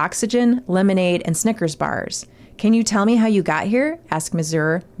shared their oxygen, lemonade, and Snickers bars. Can you tell me how you got here? Asked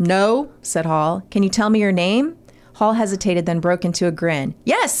Mazur. No, said Hall. Can you tell me your name? Hall hesitated, then broke into a grin.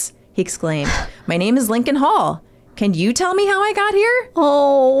 Yes, he exclaimed. My name is Lincoln Hall. Can you tell me how I got here?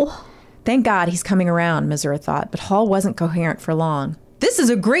 Oh. Thank God he's coming around, Mazur thought, but Hall wasn't coherent for long. This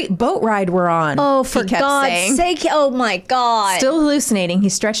is a great boat ride we're on. Oh, for God's sake. Oh, my God. Still hallucinating, he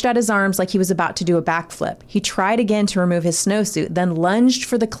stretched out his arms like he was about to do a backflip. He tried again to remove his snowsuit, then lunged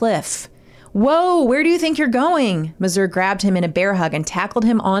for the cliff. Whoa, where do you think you're going? Mazur grabbed him in a bear hug and tackled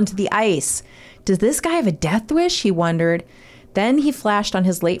him onto the ice. Does this guy have a death wish? He wondered. Then he flashed on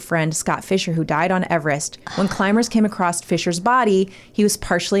his late friend, Scott Fisher, who died on Everest. When climbers came across Fisher's body, he was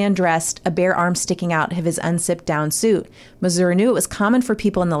partially undressed, a bare arm sticking out of his unzipped down suit. Mazur knew it was common for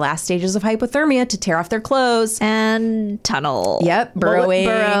people in the last stages of hypothermia to tear off their clothes. And tunnel. Yep, burrowing,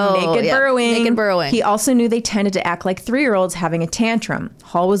 naked burrowing. He also knew they tended to act like 3-year-olds having a tantrum.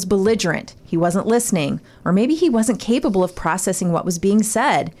 Hall was belligerent. He wasn't listening. Or maybe he wasn't capable of processing what was being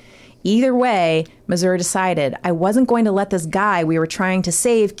said. Either way, Mazur decided, I wasn't going to let this guy we were trying to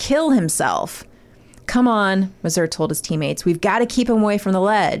save kill himself. Come on, Mazur told his teammates. We've got to keep him away from the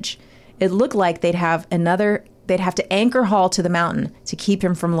ledge. It looked like they'd have to anchor Hall to the mountain to keep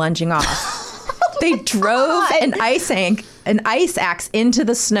him from lunging off. They drove an ice axe into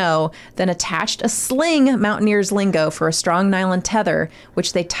the snow, then attached a sling, mountaineers lingo, for a strong nylon tether,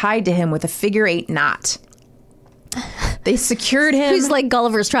 which they tied to him with a figure-8 knot. They secured him. He's like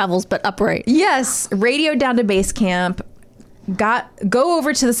Gulliver's Travels, but upright. Yes. Radioed down to base camp. Go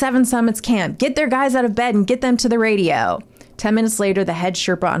over to the Seven Summits camp. Get their guys out of bed and get them to the radio. 10 minutes later, the head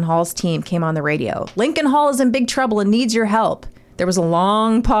Sherpa on Hall's team came on the radio. Lincoln Hall is in big trouble and needs your help. There was a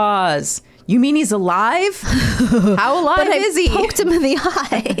long pause. You mean he's alive? How alive is he? Poked him in the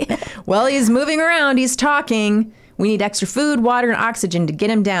eye. Well, he's moving around. He's talking. We need extra food, water, and oxygen to get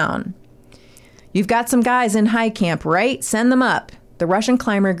him down. You've got some guys in high camp, right? Send them up. The Russian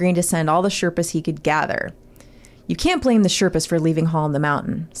climber agreed to send all the Sherpas he could gather. You can't blame the Sherpas for leaving Hall in the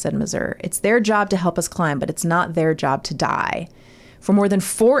mountain, said Mazur. It's their job to help us climb, but it's not their job to die. For more than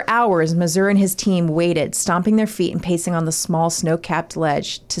 4 hours, Mazur and his team waited, stomping their feet and pacing on the small snow-capped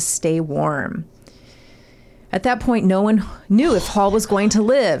ledge to stay warm. At that point, no one knew if Hall was going to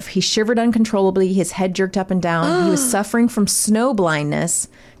live. He shivered uncontrollably, his head jerked up and down. He was suffering from snow blindness,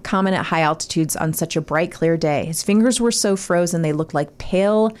 common at high altitudes on such a bright, clear day. His fingers were so frozen they looked like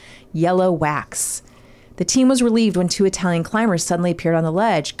pale yellow wax. The team was relieved when 2 Italian climbers suddenly appeared on the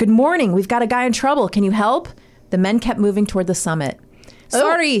ledge. Good morning, we've got a guy in trouble. Can you help? The men kept moving toward the summit.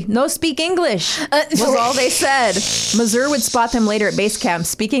 Sorry, no speak English, was all they said. Mazur would spot them later at base camp,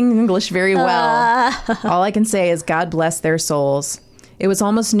 speaking English very well. All I can say is God bless their souls. It was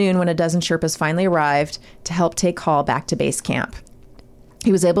almost noon when a dozen Sherpas finally arrived to help take Hall back to base camp.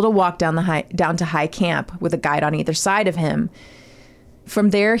 He was able to walk down to high camp with a guide on either side of him.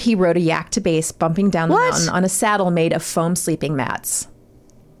 From there, he rode a yak to base, bumping down the mountain on a saddle made of foam sleeping mats.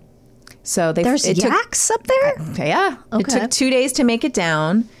 So there's yaks up there? Yeah. Okay. It took 2 days to make it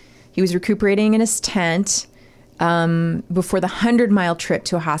down. He was recuperating in his tent before the 100-mile trip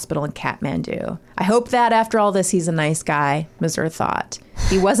to a hospital in Kathmandu. I hope that after all this, he's a nice guy, Mazur thought.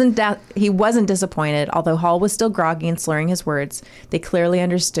 He wasn't disappointed, although Hall was still groggy and slurring his words. They clearly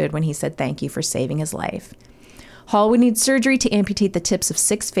understood when he said thank you for saving his life. Hall would need surgery to amputate the tips of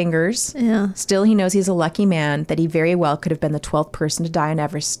 6 fingers. Yeah. Still, he knows he's a lucky man, that he very well could have been the 12th person to die on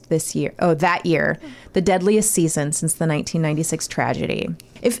Everest that year, the deadliest season since the 1996 tragedy.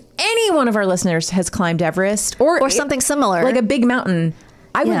 If any one of our listeners has climbed Everest or something similar, like a big mountain,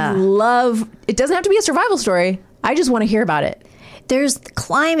 I would love, it doesn't have to be a survival story. I just want to hear about it. There's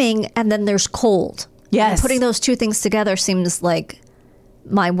climbing and then there's cold. Yes. And putting those two things together seems like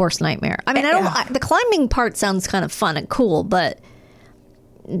my worst nightmare. I mean, the climbing part sounds kind of fun and cool, but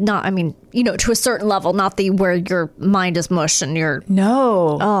not, I mean, to a certain level, not where your mind is mush and you're...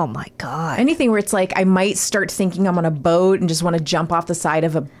 No. Oh my God. Anything where it's like, I might start thinking I'm on a boat and just want to jump off the side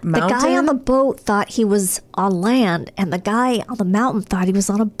of a mountain. The guy on the boat thought he was on land and the guy on the mountain thought he was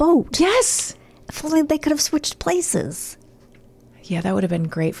on a boat. Yes. If only they could have switched places. Yeah, that would have been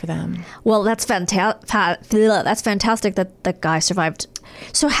great for them. Well, that's fantastic that the guy survived.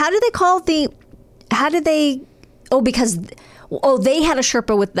 So because they had a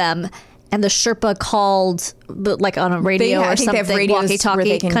Sherpa with them and the Sherpa called like on a radio or something,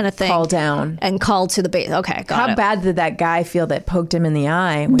 walkie-talkie kind of thing. Call down. And call to the base. Okay, got it. How bad did that guy feel that poked him in the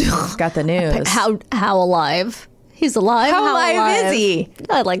eye when he got the news? How alive? He's alive? How alive is he?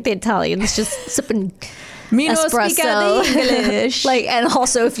 I like the Italians just sipping Me no speak English. Like, and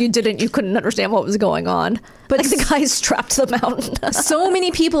also if you didn't, you couldn't understand what was going on. But like the guy's strapped to the mountain. So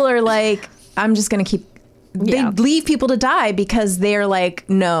many people are like, I'm just going to keep. They leave people to die because they're like,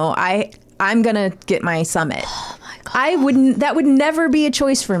 no, I'm going to get my summit. Oh my God. That would never be a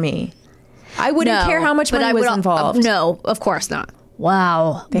choice for me. I wouldn't care how much money was involved. No, of course not.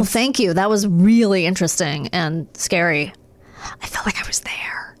 Wow. Well, thank you. That was really interesting and scary. I felt like I was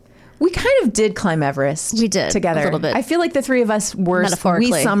there. We kind of did climb Everest. We did together a little bit. I feel like the three of us were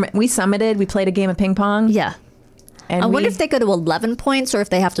metaphorically. We summited. We played a game of ping pong. Yeah. And I wonder if they go to 11 points or if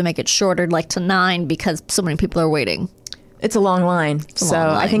they have to make it shorter, like to 9, because so many people are waiting. It's a long line. So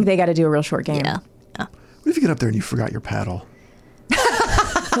I think they got to do a real short game. Yeah. What if you get up there and you forgot your paddle?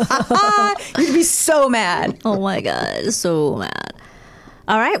 You'd be so mad. Oh my God, so mad.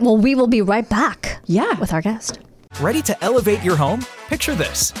 All right, well, we will be right back. Yeah. With our guest. Ready to elevate your home? Picture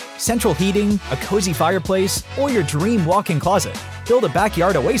this: central heating, a cozy fireplace, or your dream walk-in closet. Build a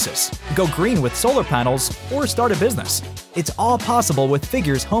backyard oasis, go green with solar panels, or start a business. It's all possible with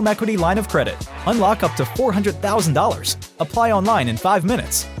Figure's home equity line of credit. Unlock up to $400,000. Apply online in 5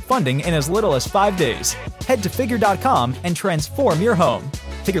 minutes. Funding in as little as 5 days. Head to Figure.com and transform your home.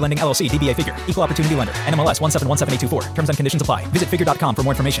 Figure Lending LLC, DBA Figure, Equal Opportunity Lender, NMLS 1717824. Terms and conditions apply. Visit Figure.com for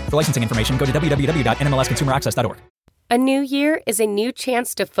more information. For licensing information, go to www.nmlsconsumeraccess.org. A new year is a new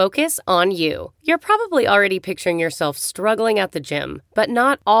chance to focus on you. You're probably already picturing yourself struggling at the gym, but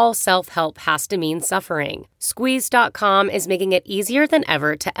not all self-help has to mean suffering. Squeeze.com is making it easier than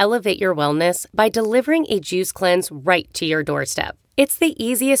ever to elevate your wellness by delivering a juice cleanse right to your doorstep. It's the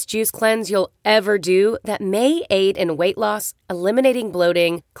easiest juice cleanse you'll ever do that may aid in weight loss, eliminating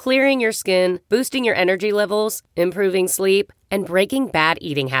bloating, clearing your skin, boosting your energy levels, improving sleep, and breaking bad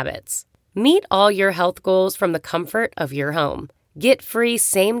eating habits. Meet all your health goals from the comfort of your home. Get free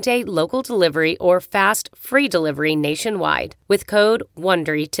same-day local delivery or fast free delivery nationwide with code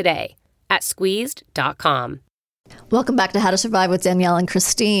WONDERY today at squeezed.com. Welcome back to How to Survive with Danielle and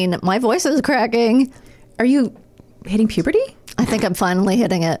Christine. My voice is cracking. Are you hitting puberty? I think I'm finally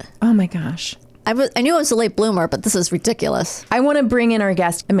hitting it. Oh my gosh. I knew I was a late bloomer, but this is ridiculous. I want to bring in our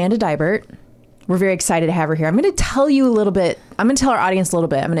guest, Amanda Dibert. We're very excited to have her here. I'm going to tell you a little bit. I'm going to tell our audience a little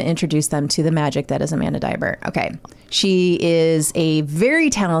bit. I'm going to introduce them to the magic that is Amanda Dibert. Okay. She is a very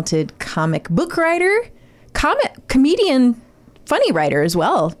talented comic book writer, comedian, funny writer as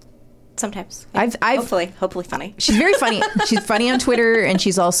well. Sometimes. I've hopefully funny. She's very funny. She's funny on Twitter, and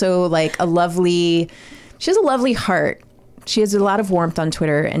she's also like she has a lovely heart. She has a lot of warmth on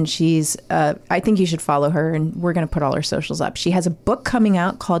Twitter, and I think you should follow her, and we're going to put all her socials up. She has a book coming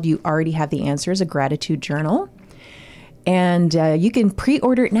out called You Already Have the Answers, a gratitude journal. And you can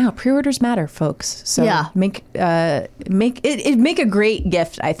pre-order it now. Pre-orders matter, folks. So make a great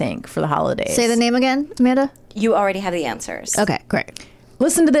gift, I think, for the holidays. Say the name again, Amanda. You Already Have the Answers. Okay, great.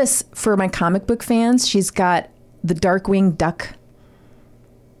 Listen to this for my comic book fans. She's got the Darkwing Duck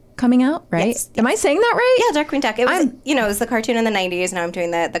coming out, right? Yes. Am I saying that right? Yeah, Darkwing Duck. It was the cartoon in the 90s. Now I'm doing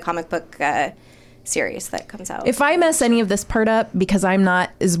the comic book series that comes out. If I mess any of this part up because I'm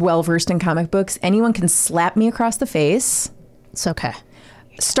not as well versed in comic books, anyone can slap me across the face. It's okay.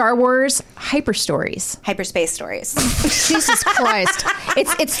 Star Wars Hyperspace Stories. Jesus Christ!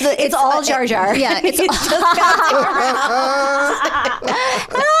 It's all Jar Jar. Yeah, it's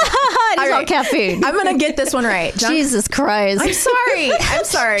all caffeine. I'm gonna get this one right. Jesus Christ! I'm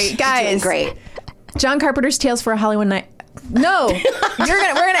sorry, guys. Great. John Carpenter's Tales for a Hollywood Night. No, we're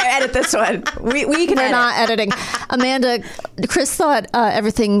gonna edit this one. We can. We're not editing. Amanda, Chris thought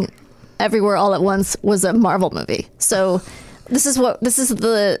Everything, Everywhere, All at Once was a Marvel movie. So. This is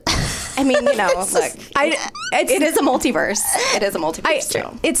the. I mean, look, it is a multiverse. It is a multiverse too.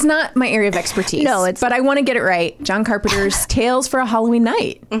 It's not my area of expertise. No, but I want to get it right. John Carpenter's Tales for a Halloween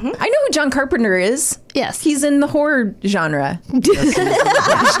Night. Mm-hmm. I know who John Carpenter is. Yes, he's in the horror genre. He is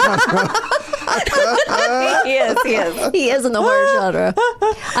in the horror genre.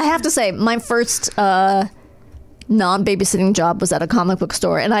 I have to say, my first non-babysitting job was at a comic book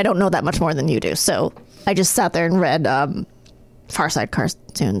store, and I don't know that much more than you do. So I just sat there and read Far Side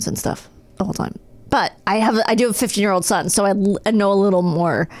cartoons and stuff the whole time. But I do have a 15-year-old son, so I know a little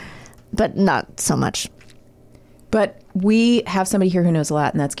more, but not so much. But we have somebody here who knows a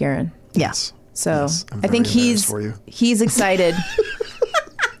lot, and that's Garen. Yes. So I think he's excited.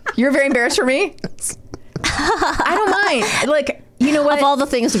 You're very embarrassed for me? I don't mind. Like, you know what? Of all the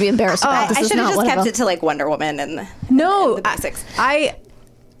things to be embarrassed about, I should have just kept it to like Wonder Woman and the basics.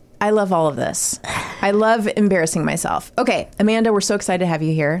 I love all of this. I love embarrassing myself. Okay, Amanda, we're so excited to have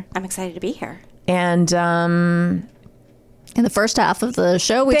you here. I'm excited to be here. And in the first half of the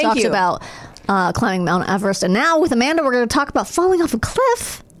show, we talked about climbing Mount Everest. And now with Amanda, we're going to talk about falling off a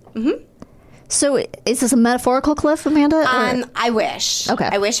cliff. Mm-hmm. So is this a metaphorical cliff, Amanda? I wish. Okay.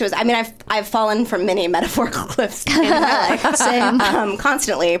 I wish it was. I mean, I've fallen from many metaphorical cliffs in my life. Same.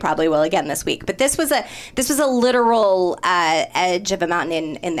 Constantly, probably will again this week. But this was a literal edge of a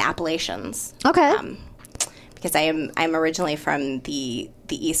mountain in the Appalachians. Okay. Because I'm originally from the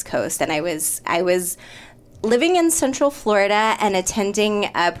East Coast, and I was living in Central Florida and attending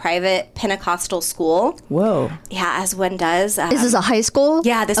a private Pentecostal school. Whoa. Yeah, as one does. Is this a high school?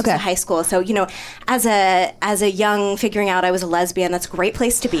 Yeah, this was a high school. So, as a young, figuring out I was a lesbian, that's a great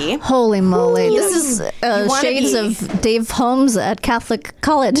place to be. Holy moly. This is shades of Dave Holmes at Catholic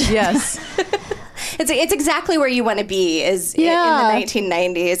College. Yes. It's exactly where you want to be in the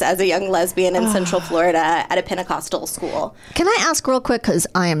 1990s as a young lesbian in Central Florida at a Pentecostal school. Can I ask real quick, because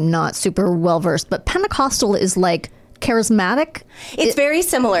I am not super well-versed, but Pentecostal is like charismatic? It's very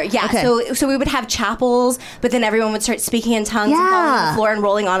similar, yeah. Okay. So we would have chapels, but then everyone would start speaking in tongues and falling on the floor and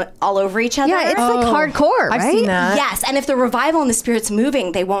rolling on all over each other. Yeah, it's like hardcore, right? I've seen that. Yes, and if the revival and the Spirit's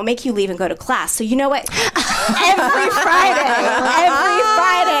moving, they won't make you leave and go to class. So you know what? Every Friday,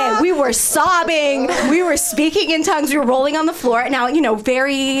 we were sobbing, we were speaking in tongues, we were rolling on the floor. Now,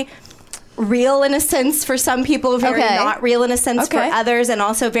 very real in a sense for some people, very not real in a sense for others, and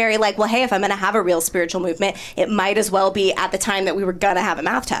also very like, well, hey, if I'm going to have a real spiritual movement, it might as well be at the time that we were going to have a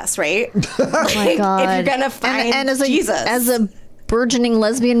math test, right? Oh my God. If you're going to find and as Jesus. As a burgeoning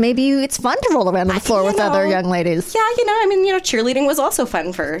lesbian, maybe it's fun to roll around on the floor with other young ladies. Yeah, cheerleading was also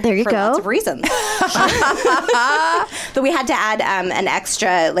fun for lots of reasons. But we had to add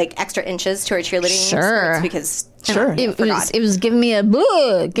extra inches to our cheerleading skirts because it was giving me a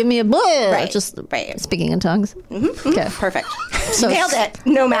blah, just speaking in tongues. Mm-hmm. Okay, perfect. So nailed it.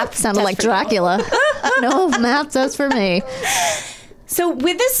 No math. Sounded like Dracula. No math test for me. So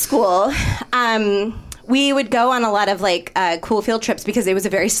with this school, we would go on a lot of cool field trips because it was a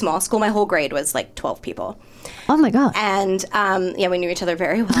very small school. My whole grade was 12 people. Oh my God. And we knew each other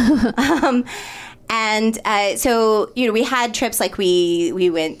very well. So we had trips we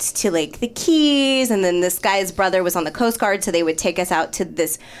went to the Keys, and then this guy's brother was on the Coast Guard, so they would take us out to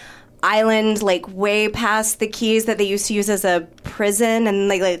this island way past the Keys that they used to use as a prison, and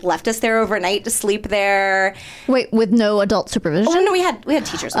left us there overnight to sleep there. Wait, with no adult supervision? Oh no, we had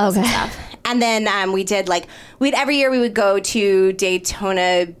teachers with us and stuff. And then we did every year we would go to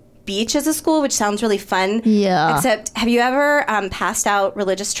Daytona Beach as a school, which sounds really fun. Yeah. Except, have you ever passed out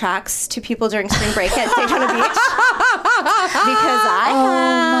religious tracts to people during spring break at Daytona Beach? Because I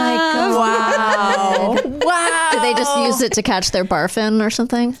have. Oh my God. Wow. Did they just use it to catch their barfin or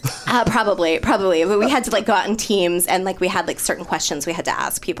something? Probably. But we had to go out in teams, and we had certain questions we had to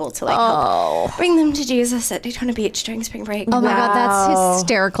ask people to help bring them to Jesus at Daytona Beach during spring break. Oh my God, that's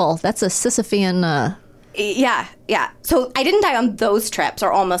hysterical. That's a Sisyphean. Yeah. So I didn't die on those trips,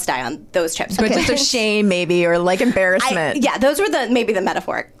 or almost die on those trips. But just of shame, maybe, or embarrassment. Those were maybe the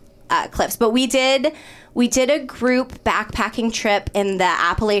metaphoric cliffs. But we did a group backpacking trip in the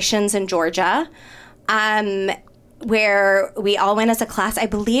Appalachians in Georgia, where we all went as a class. I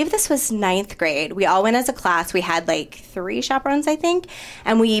believe this was 9th grade. We all went as a class. We had 3 chaperones, I think,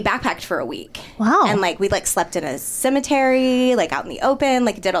 and we backpacked for a week. Wow. And we slept in a cemetery, out in the open,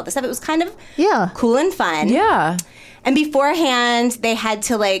 did all this stuff. It was kind of cool and fun. Yeah. And beforehand, they had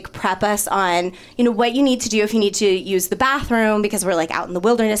to prep us on, what you need to do if you need to use the bathroom, because we're out in the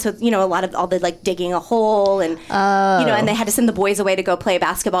wilderness. So, a lot of all the digging a hole and, and they had to send the boys away to go play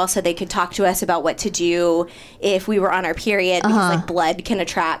basketball so they could talk to us about what to do if we were on our period, because blood can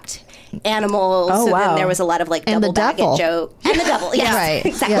attract animals. Oh, so wow. then there was a lot of double baggage joke. And the devil. Yes, right.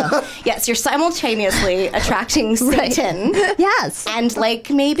 Exactly. Yeah. Yes, you're simultaneously attracting Satan. Yes. And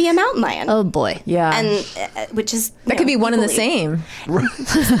maybe a mountain lion. Oh boy. Yeah. And which is that could be one and the same.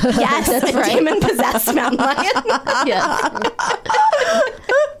 Yes, that's right. Demon possessed mountain lion. Yes.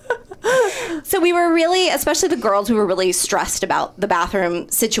 So we were really, especially the girls, we were really stressed about the bathroom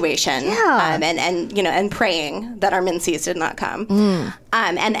situation. Yeah. And praying that our menses did not come.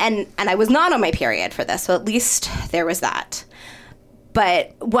 And I was not on my period for this, so at least there was that.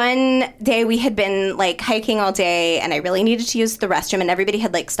 But one day we had been hiking all day, and I really needed to use the restroom, and everybody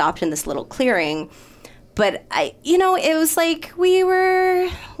had stopped in this little clearing. But it was we were,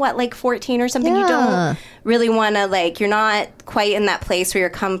 14 or something? Yeah. You don't really want to, you're not quite in that place where you're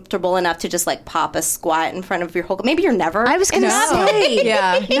comfortable enough to just, pop a squat in front of your whole... Maybe you're never. I was going to say.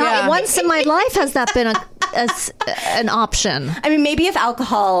 Yeah. Once in my life has that been an option. I mean, maybe if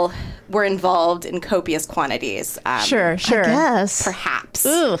alcohol were involved in copious quantities. Sure. Yes. Perhaps.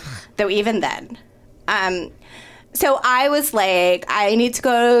 Ugh. Though even then. So I was like, I need to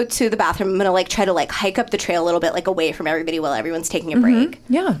go to the bathroom. I'm gonna like try to like hike up the trail a little bit, like away from everybody while everyone's taking a break.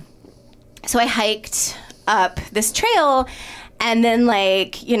 Yeah. So I hiked up this trail and then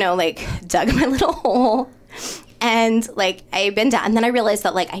like, you know, like dug my little hole and like I bent down and then I realized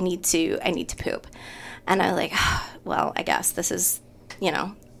that like I need to poop. And I was like, well, I guess this is, you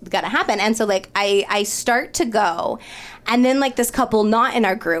know, gotta happen. And so like I start to go and then like this couple not in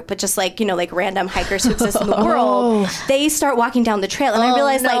our group but just like, you know, like random hikers who exist in the world, they start walking down the trail and I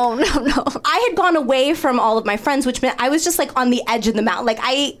realized I had gone away from all of my friends, which meant I was just like on the edge of the mountain. Like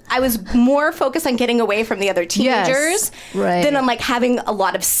I was more focused on getting away from the other teenagers than on like having a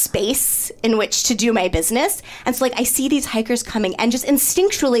lot of space in which to do my business. And so like I see these hikers coming and just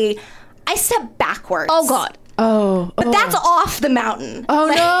instinctually I step backwards. Oh God. But that's off the mountain. Oh,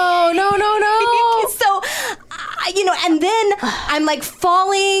 like, no. So, you know, and then I'm like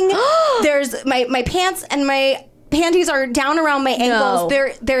falling. There's my pants and my panties are down around my ankles.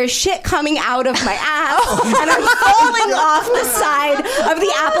 There is shit coming out of my ass. And I'm falling off the side of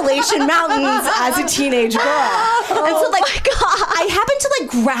the Appalachian Mountains as a teenage girl. And so, like, I happen to like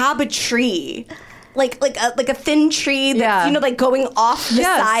grab a tree. Like a thin tree that's, you know, like going off the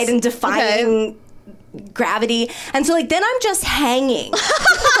side and defying gravity. And so like then I'm just hanging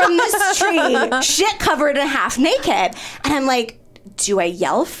from this tree, shit covered and half naked. And I'm like, do I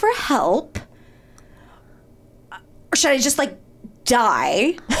yell for help? Or should I just like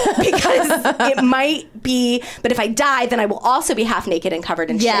die? Because it might be, but if I die, then I will also be half naked and covered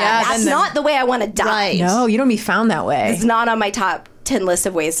in shit. That's not the way I want to die. Right. No, you don't be found that way. It's not on my top 10 list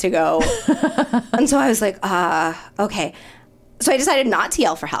of ways to go. And so I was like, okay. So I decided not to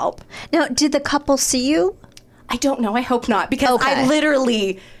yell for help. Now, did the couple see you? I don't know. I hope not, because I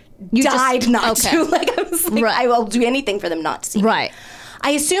literally died not to. Like I was like, I will do anything for them not to see me. I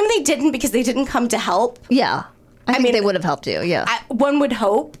assume they didn't because they didn't come to help. Yeah. I mean, they would have helped you, yeah. One would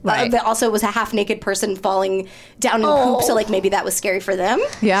hope. But also it was a half-naked person falling down in poop, so like maybe that was scary for them.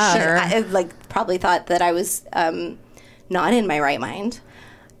 Yeah. Sure. I like probably thought that I was not in my right mind,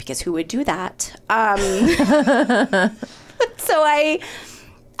 because who would do that? So I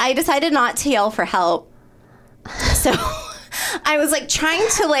decided not to yell for help. So I was like trying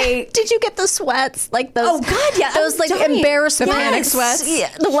to like. Did you get the sweats? Like those? Oh God, yeah. Those like embarrassment. The panic sweats. Yeah.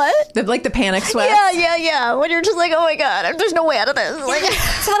 The what? The panic sweats. Yeah. When you're just like, oh my God, there's no way out of this. Like,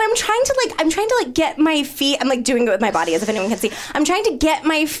 so I'm trying to get my feet. I'm like doing it with my body as if anyone can see. I'm trying to get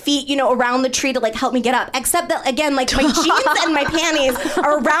my feet, you know, around the tree to like help me get up. Except that again, like my jeans and my panties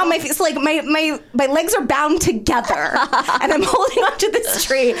are around my feet. So like my legs are bound together, and I'm holding onto this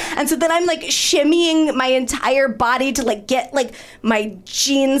tree. And so then I'm like shimmying my entire body to like get like my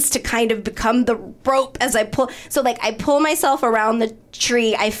jeans to kind of become the rope as I pull. So like I pull myself around the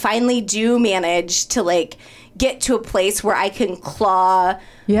tree. I finally do manage to like get to a place where I can claw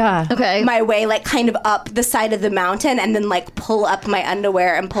my way like kind of up the side of the mountain and then like pull up my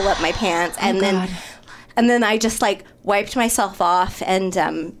underwear and pull up my pants and then I just like wiped myself off and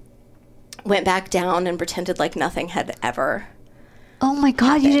went back down and pretended like nothing had ever. Oh my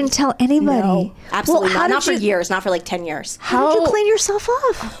God, you didn't tell anybody? No, absolutely not. Not for years, not for like 10 years. How did you clean yourself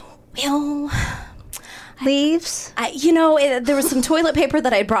off? Well, leaves? There was some toilet paper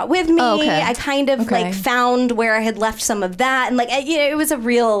that I brought with me. Oh, okay. I kind of like found where I had left some of that. And like, it was a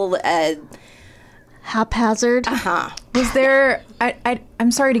real... haphazard? Uh-huh. Was there... I'm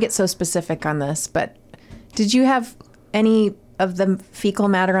sorry to get so specific on this, but did you have any of the fecal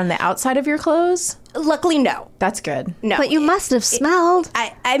matter on the outside of your clothes? Luckily, no. That's good. No. But you must have smelled.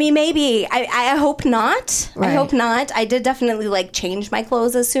 I mean, maybe. I hope not. Right. I hope not. I did definitely like change my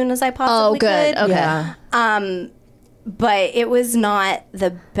clothes as soon as I possibly could. Okay. Yeah. But it was not the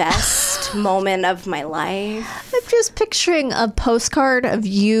best moment of my life. I'm just picturing a postcard of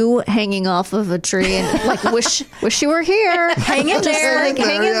you hanging off of a tree and like wish you were here. Hang in there. Like,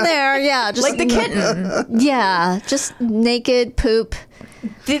 hang in there. Yeah. Just like the kitten. Yeah. Just naked poop.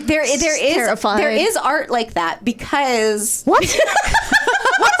 There is art like that because what?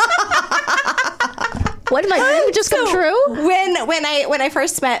 What, my dream just come true? When I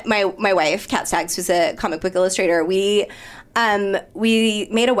first met my wife, Kat Staggs, who's a comic book illustrator, we made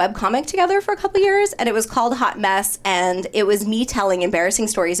a webcomic together for a couple years, and it was called Hot Mess, and it was me telling embarrassing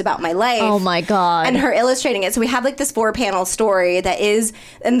stories about my life. Oh my God. And her illustrating it. So we have like this 4-panel story that is,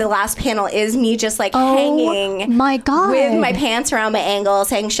 and the last panel is me just like hanging my God. with my pants around my ankle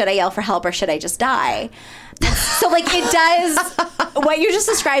saying, should I yell for help or should I just die? So like it does, what you just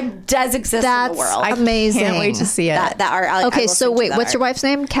described does exist in the world. Amazing. I can't wait to see it. That art. Okay, so wait, what's your wife's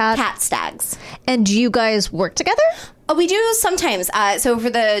name? Kat Staggs. And do you guys work together? Oh, we do sometimes. So for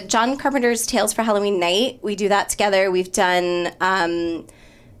the John Carpenter's Tales for Halloween Night, we do that together. We've done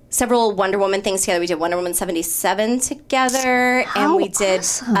several Wonder Woman things together. We did Wonder Woman 77 together. And we did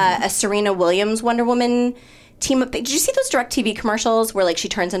a Serena Williams Wonder Woman team up. Did you see those DirecTV commercials where like she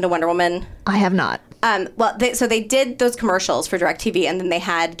turns into Wonder Woman? I have not. Well, they did those commercials for DirecTV, and then they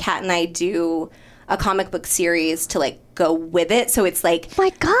had Kat and I do a comic book series to like go with it. So it's like, my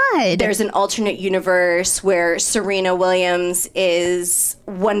God, there's an alternate universe where Serena Williams is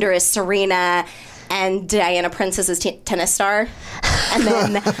Wondrous Serena and Diana Prince is a tennis star. And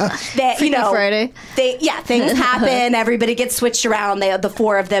then, Friday. Things happen. Everybody gets switched around. The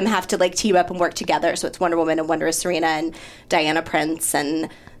four of them have to like team up and work together. So it's Wonder Woman and Wondrous Serena and Diana Prince, and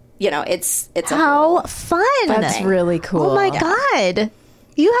it's how fun. That's really cool. Oh my God.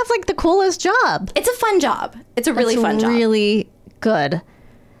 You have like the coolest job. It's a fun job. It's a really fun job. Really good.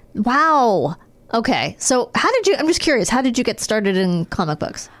 Wow. Okay. So I'm just curious, how did you get started in comic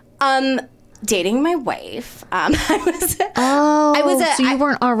books? Dating my wife. So you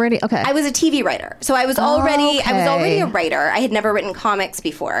weren't already, okay. I was a TV writer. So I was already a writer. I had never written comics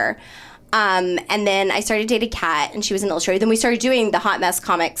before. And then I started dating Kat, and she was an illustrator. Then we started doing the Hot Mess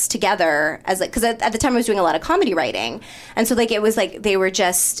comics together, because at the time I was doing a lot of comedy writing, and so like it was like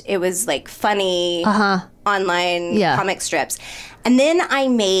funny online comic strips. And then I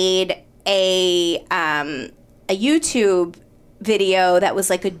made a YouTube video that was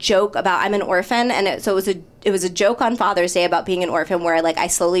like a joke about I'm an orphan, and it was a joke on Father's Day about being an orphan, where like I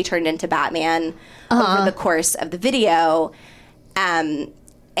slowly turned into Batman over the course of the video.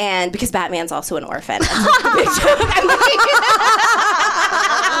 And because Batman's also an orphan. That's a big joke.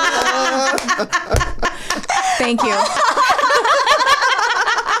 Thank you.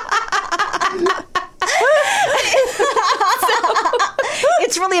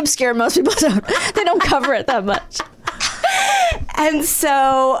 It's really obscure. Most people don't cover it that much. And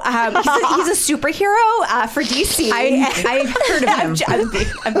so he's a superhero for DC. I've heard of him,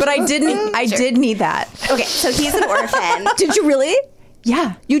 but I did need that. Okay, so he's an orphan. Did you really?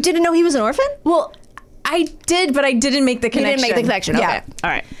 Yeah. You didn't know he was an orphan? Well, I did, but I didn't make the connection. You didn't make the connection. Yeah. Okay. All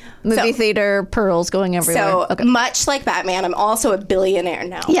right. Movie theater, pearls going everywhere. So much like Batman, I'm also a billionaire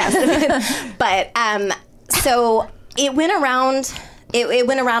now. Yes. But so it went around. It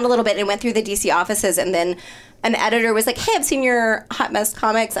went around a little bit and went through the DC offices, and then an editor was like, "Hey, I've seen your Hot Mess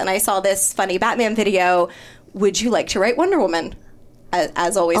comics, and I saw this funny Batman video. Would you like to write Wonder Woman?"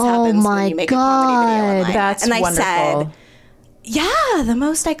 As always happens when you make a comedy video online. That's wonderful. I said, yeah, the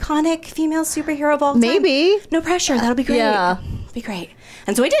most iconic female superhero of all time. Maybe. No pressure. That'll be great. Yeah. Be great.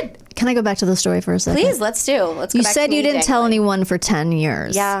 And so I did. Can I go back to the story for a second? Please, let's go back to You said you didn't tell anyone for 10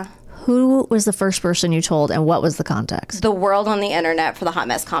 years. Yeah. Who was the first person you told, and what was the context? The world on the internet for the Hot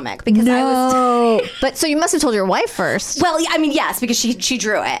Mess comic. Because But so you must have told your wife first. Well, I mean, yes, because she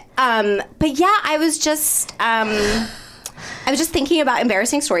drew it. But yeah, I was just thinking about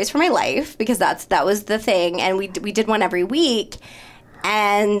embarrassing stories from my life, because that was the thing, and we did one every week.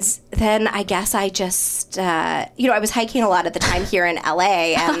 And then I guess I just, I was hiking a lot at the time here in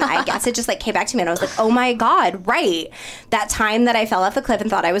LA, and I guess it just like came back to me, and I was like, oh my God, right. That time that I fell off the cliff and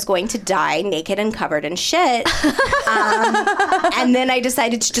thought I was going to die naked and covered in shit. And then I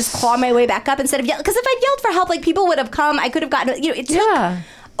decided to just claw my way back up instead of because if I'd yelled for help, like people would have come, I could have gotten, it took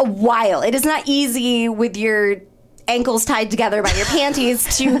a while. It is not easy with your ankles tied together by your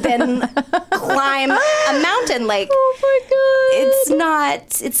panties to then climb a mountain. Like, oh my God.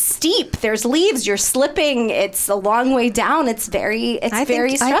 It's steep. There's leaves. You're slipping. It's a long way down. It's very stressful. I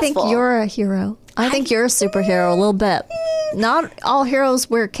think you're a hero. I think you're a superhero a little bit. Not all heroes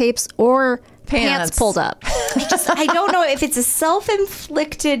wear capes or pants pulled up. I don't know if it's a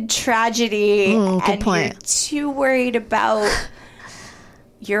self-inflicted tragedy good point. You're too worried about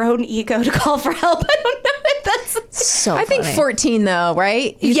your own ego to call for help. I don't know if that's so I think 14 though,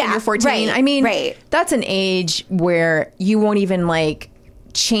 right? You said you're 14. Right, I mean, right. That's an age where you won't even like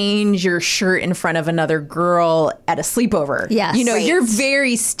change your shirt in front of another girl at a sleepover. Yes. You're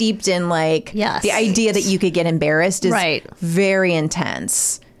very steeped in like the idea that you could get embarrassed is very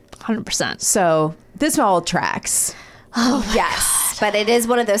intense. 100%. So this all tracks. Oh, yes. But it is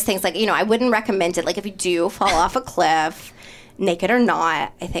one of those things like, I wouldn't recommend it. Like if you do fall off a cliff, naked or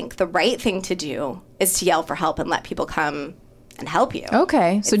not, I think the right thing to do is to yell for help and let people come and help you.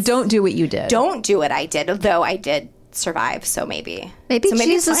 Okay. So don't do what you did. Don't do what I did, although I did survive, so maybe. Maybe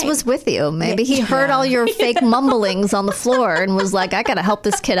Jesus was with you. Maybe he heard all your fake mumblings on the floor and was like, I got to help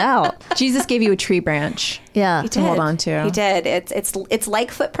this kid out. Jesus gave you a tree branch. Yeah. To hold on to. He did. It's like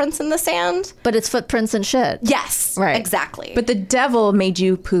footprints in the sand. But it's footprints and shit. Yes. Right. Exactly. But the devil made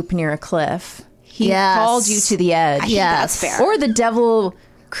you poop near a cliff. He called you to the edge. I think that's fair. Or the devil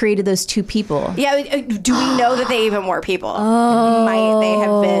created those two people. Yeah, do we know that they even were people? Might they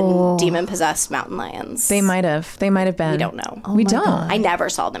have been demon-possessed mountain lions? They might have been. We don't know. We don't. I never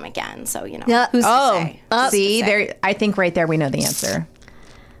saw them again, so, who's Oh, to say? see, there. I think right there we know the answer.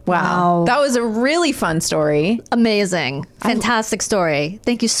 Wow. That was a really fun story. Amazing. Fantastic story.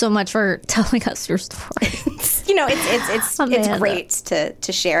 Thank you so much for telling us your story. It's great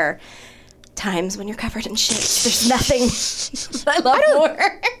to share times when you're covered in shit. There's nothing I love more.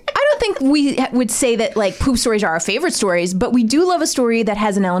 I don't think we would say that like poop stories are our favorite stories, but we do love a story that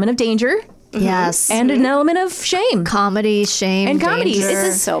has an element of danger. Yes. And an element of shame. Comedy, shame, and comedy. danger.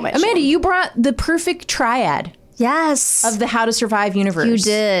 This is so much Amanda, fun. you brought the perfect triad Yes. of the How to Survive universe. You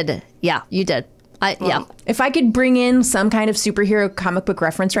did. Yeah, you did. Yeah. If I could bring in some kind of superhero comic book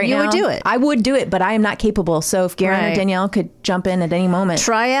reference right You now, would do it. I would do it, but I am not capable. So if Garen or Right. Danielle could jump in at any moment.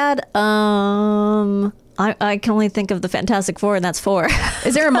 Triad, I can only think of the Fantastic Four, and that's 4.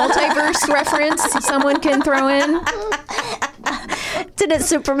 Is there a multiverse reference someone can throw in? Didn't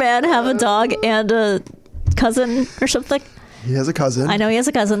Superman have a dog and a cousin or something? He has a cousin. I know he has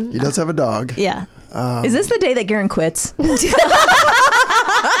a cousin. He does have a dog. Yeah. Is this the day that Garen quits?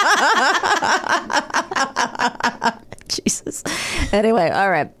 Jesus. Anyway, all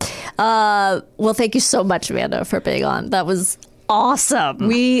right. Well, thank you so much, Amanda, for being on. That was awesome.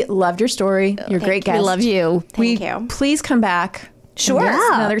 We loved your story. You're a great guest. We love you. Thank you. Please come back. Sure.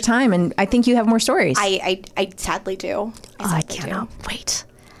 Yeah. Another time. And I think you have more stories. I sadly do. I cannot wait.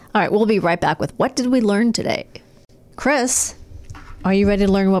 All right, we'll be right back with What Did We Learn Today? Chris, are you ready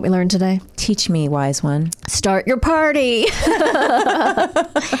to learn what we learned today? Teach me, wise one. Start your party.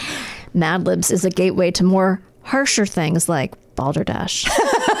 Mad Libs is a gateway to more harsher things like balderdash.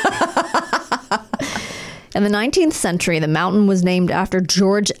 In the 19th century, the mountain was named after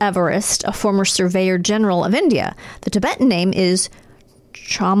George Everest, a former surveyor general of India. The Tibetan name is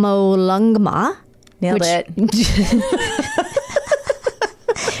Chomolungma. Nailed it.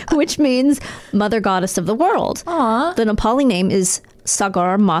 Which means Mother Goddess of the World. Aww. The Nepali name is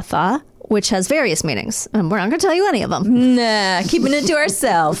Sagarmatha, which has various meanings. And we're not going to tell you any of them. Nah, keeping it to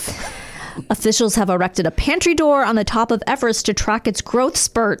ourselves. Officials have erected a pantry door on the top of Everest to track its growth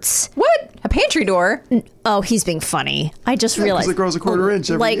spurts. What? A pantry door? Oh, he's being funny. I just Because realized. it grows a quarter inch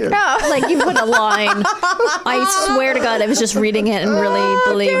every Like, year. like you put a line. I swear to God, I was just reading it and really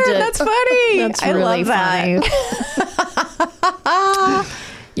believed Karen, it. that's funny. That's I really love that. funny.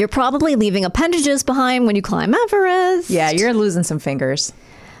 You're probably leaving appendages behind when you climb Everest. Yeah, you're losing some fingers.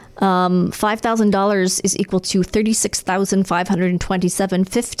 $5,000 is equal to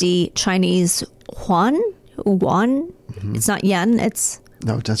 36,527.50 Chinese yuan. It's not yen. It's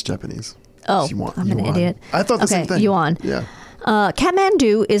No, that's Japanese. oh, Yuan- I'm an yuan. idiot. I thought the same thing. Yuan. Yeah.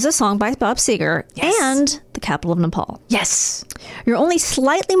 Kathmandu is a song by Bob Seger and the capital of Nepal. Yes. You're only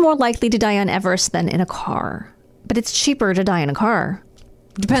slightly more likely to die on Everest than in a car, but it's cheaper to die in a car.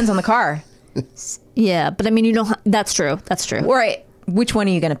 Depends on the car. Yeah, but I mean, you don't. That's true. That's true. All right. Which one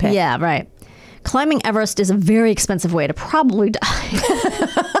are you going to pick? Yeah, right. Climbing Everest is a very expensive way to probably die.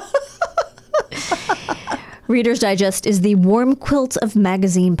 Reader's Digest is the warm quilt of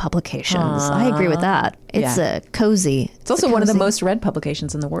magazine publications. I agree with that. It's cozy. It's also one of the most read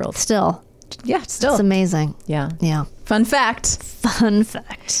publications in the world. Still. Yeah, still. It's amazing. Yeah. Yeah. Fun fact. Fun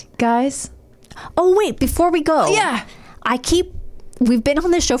fact. Guys. Oh, wait, before we go. Yeah. We've been on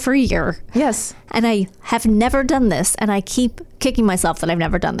this show for a year. Yes. And I have never done this. And I keep kicking myself that I've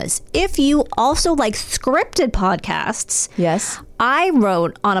never done this. If you also like scripted podcasts. Yes. I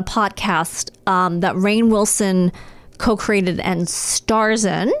wrote on a podcast that Rainn Wilson co-created and stars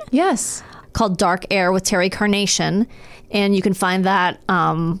in. Yes. Called Dark Air with Terry Carnation. And you can find that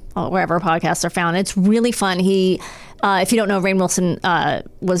wherever podcasts are found. It's really fun. He... if you don't know, Rainn Wilson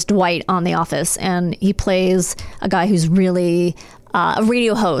was Dwight on The Office, and he plays a guy who's really a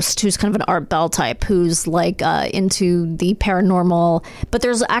radio host, who's kind of an Art Bell type, who's like into the paranormal. But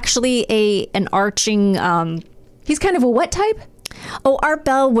there's actually an arching... He's kind of a what type? Oh, Art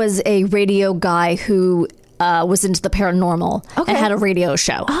Bell was a radio guy who was into the paranormal and had a radio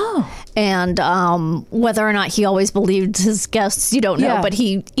show. Oh. And whether or not he always believed his guests, you don't know. Yeah. But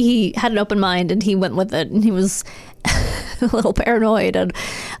he had an open mind and he went with it. And he was a little paranoid. And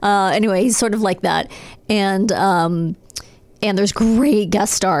anyway, he's sort of like that. And there's great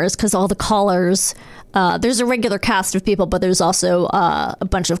guest stars because all the callers... there's a regular cast of people, but there's also a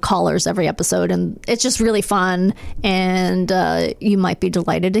bunch of callers every episode, and it's just really fun, and you might be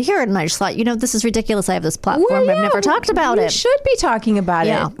delighted to hear it. And I just thought, this is ridiculous. I have this platform. I've never talked about it. We should be talking about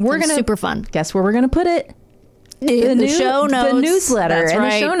it. We're gonna super fun. Guess where we're going to put it? In the show notes. The newsletter That's and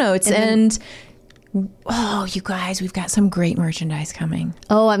right. the show notes. And Oh, you guys, we've got some great merchandise coming.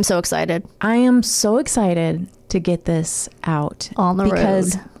 Oh, I'm so excited. I am so excited to get this out on the road.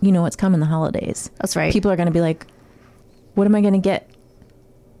 Because you know what's coming, the holidays. That's right. People are going to be like, what am I going to get?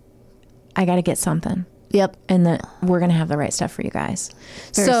 I got to get something. Yep. And we're going to have the right stuff for you guys.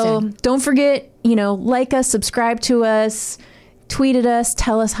 Very so soon. Don't forget, like us, subscribe to us, tweet at us,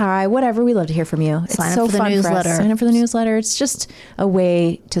 tell us hi, whatever. We love to hear from you. It's Sign so up for the fun newsletter. for us. Sign up for the newsletter. It's just a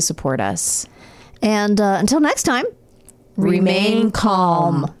way to support us. And until next time, remain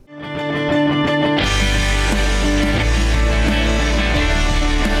calm.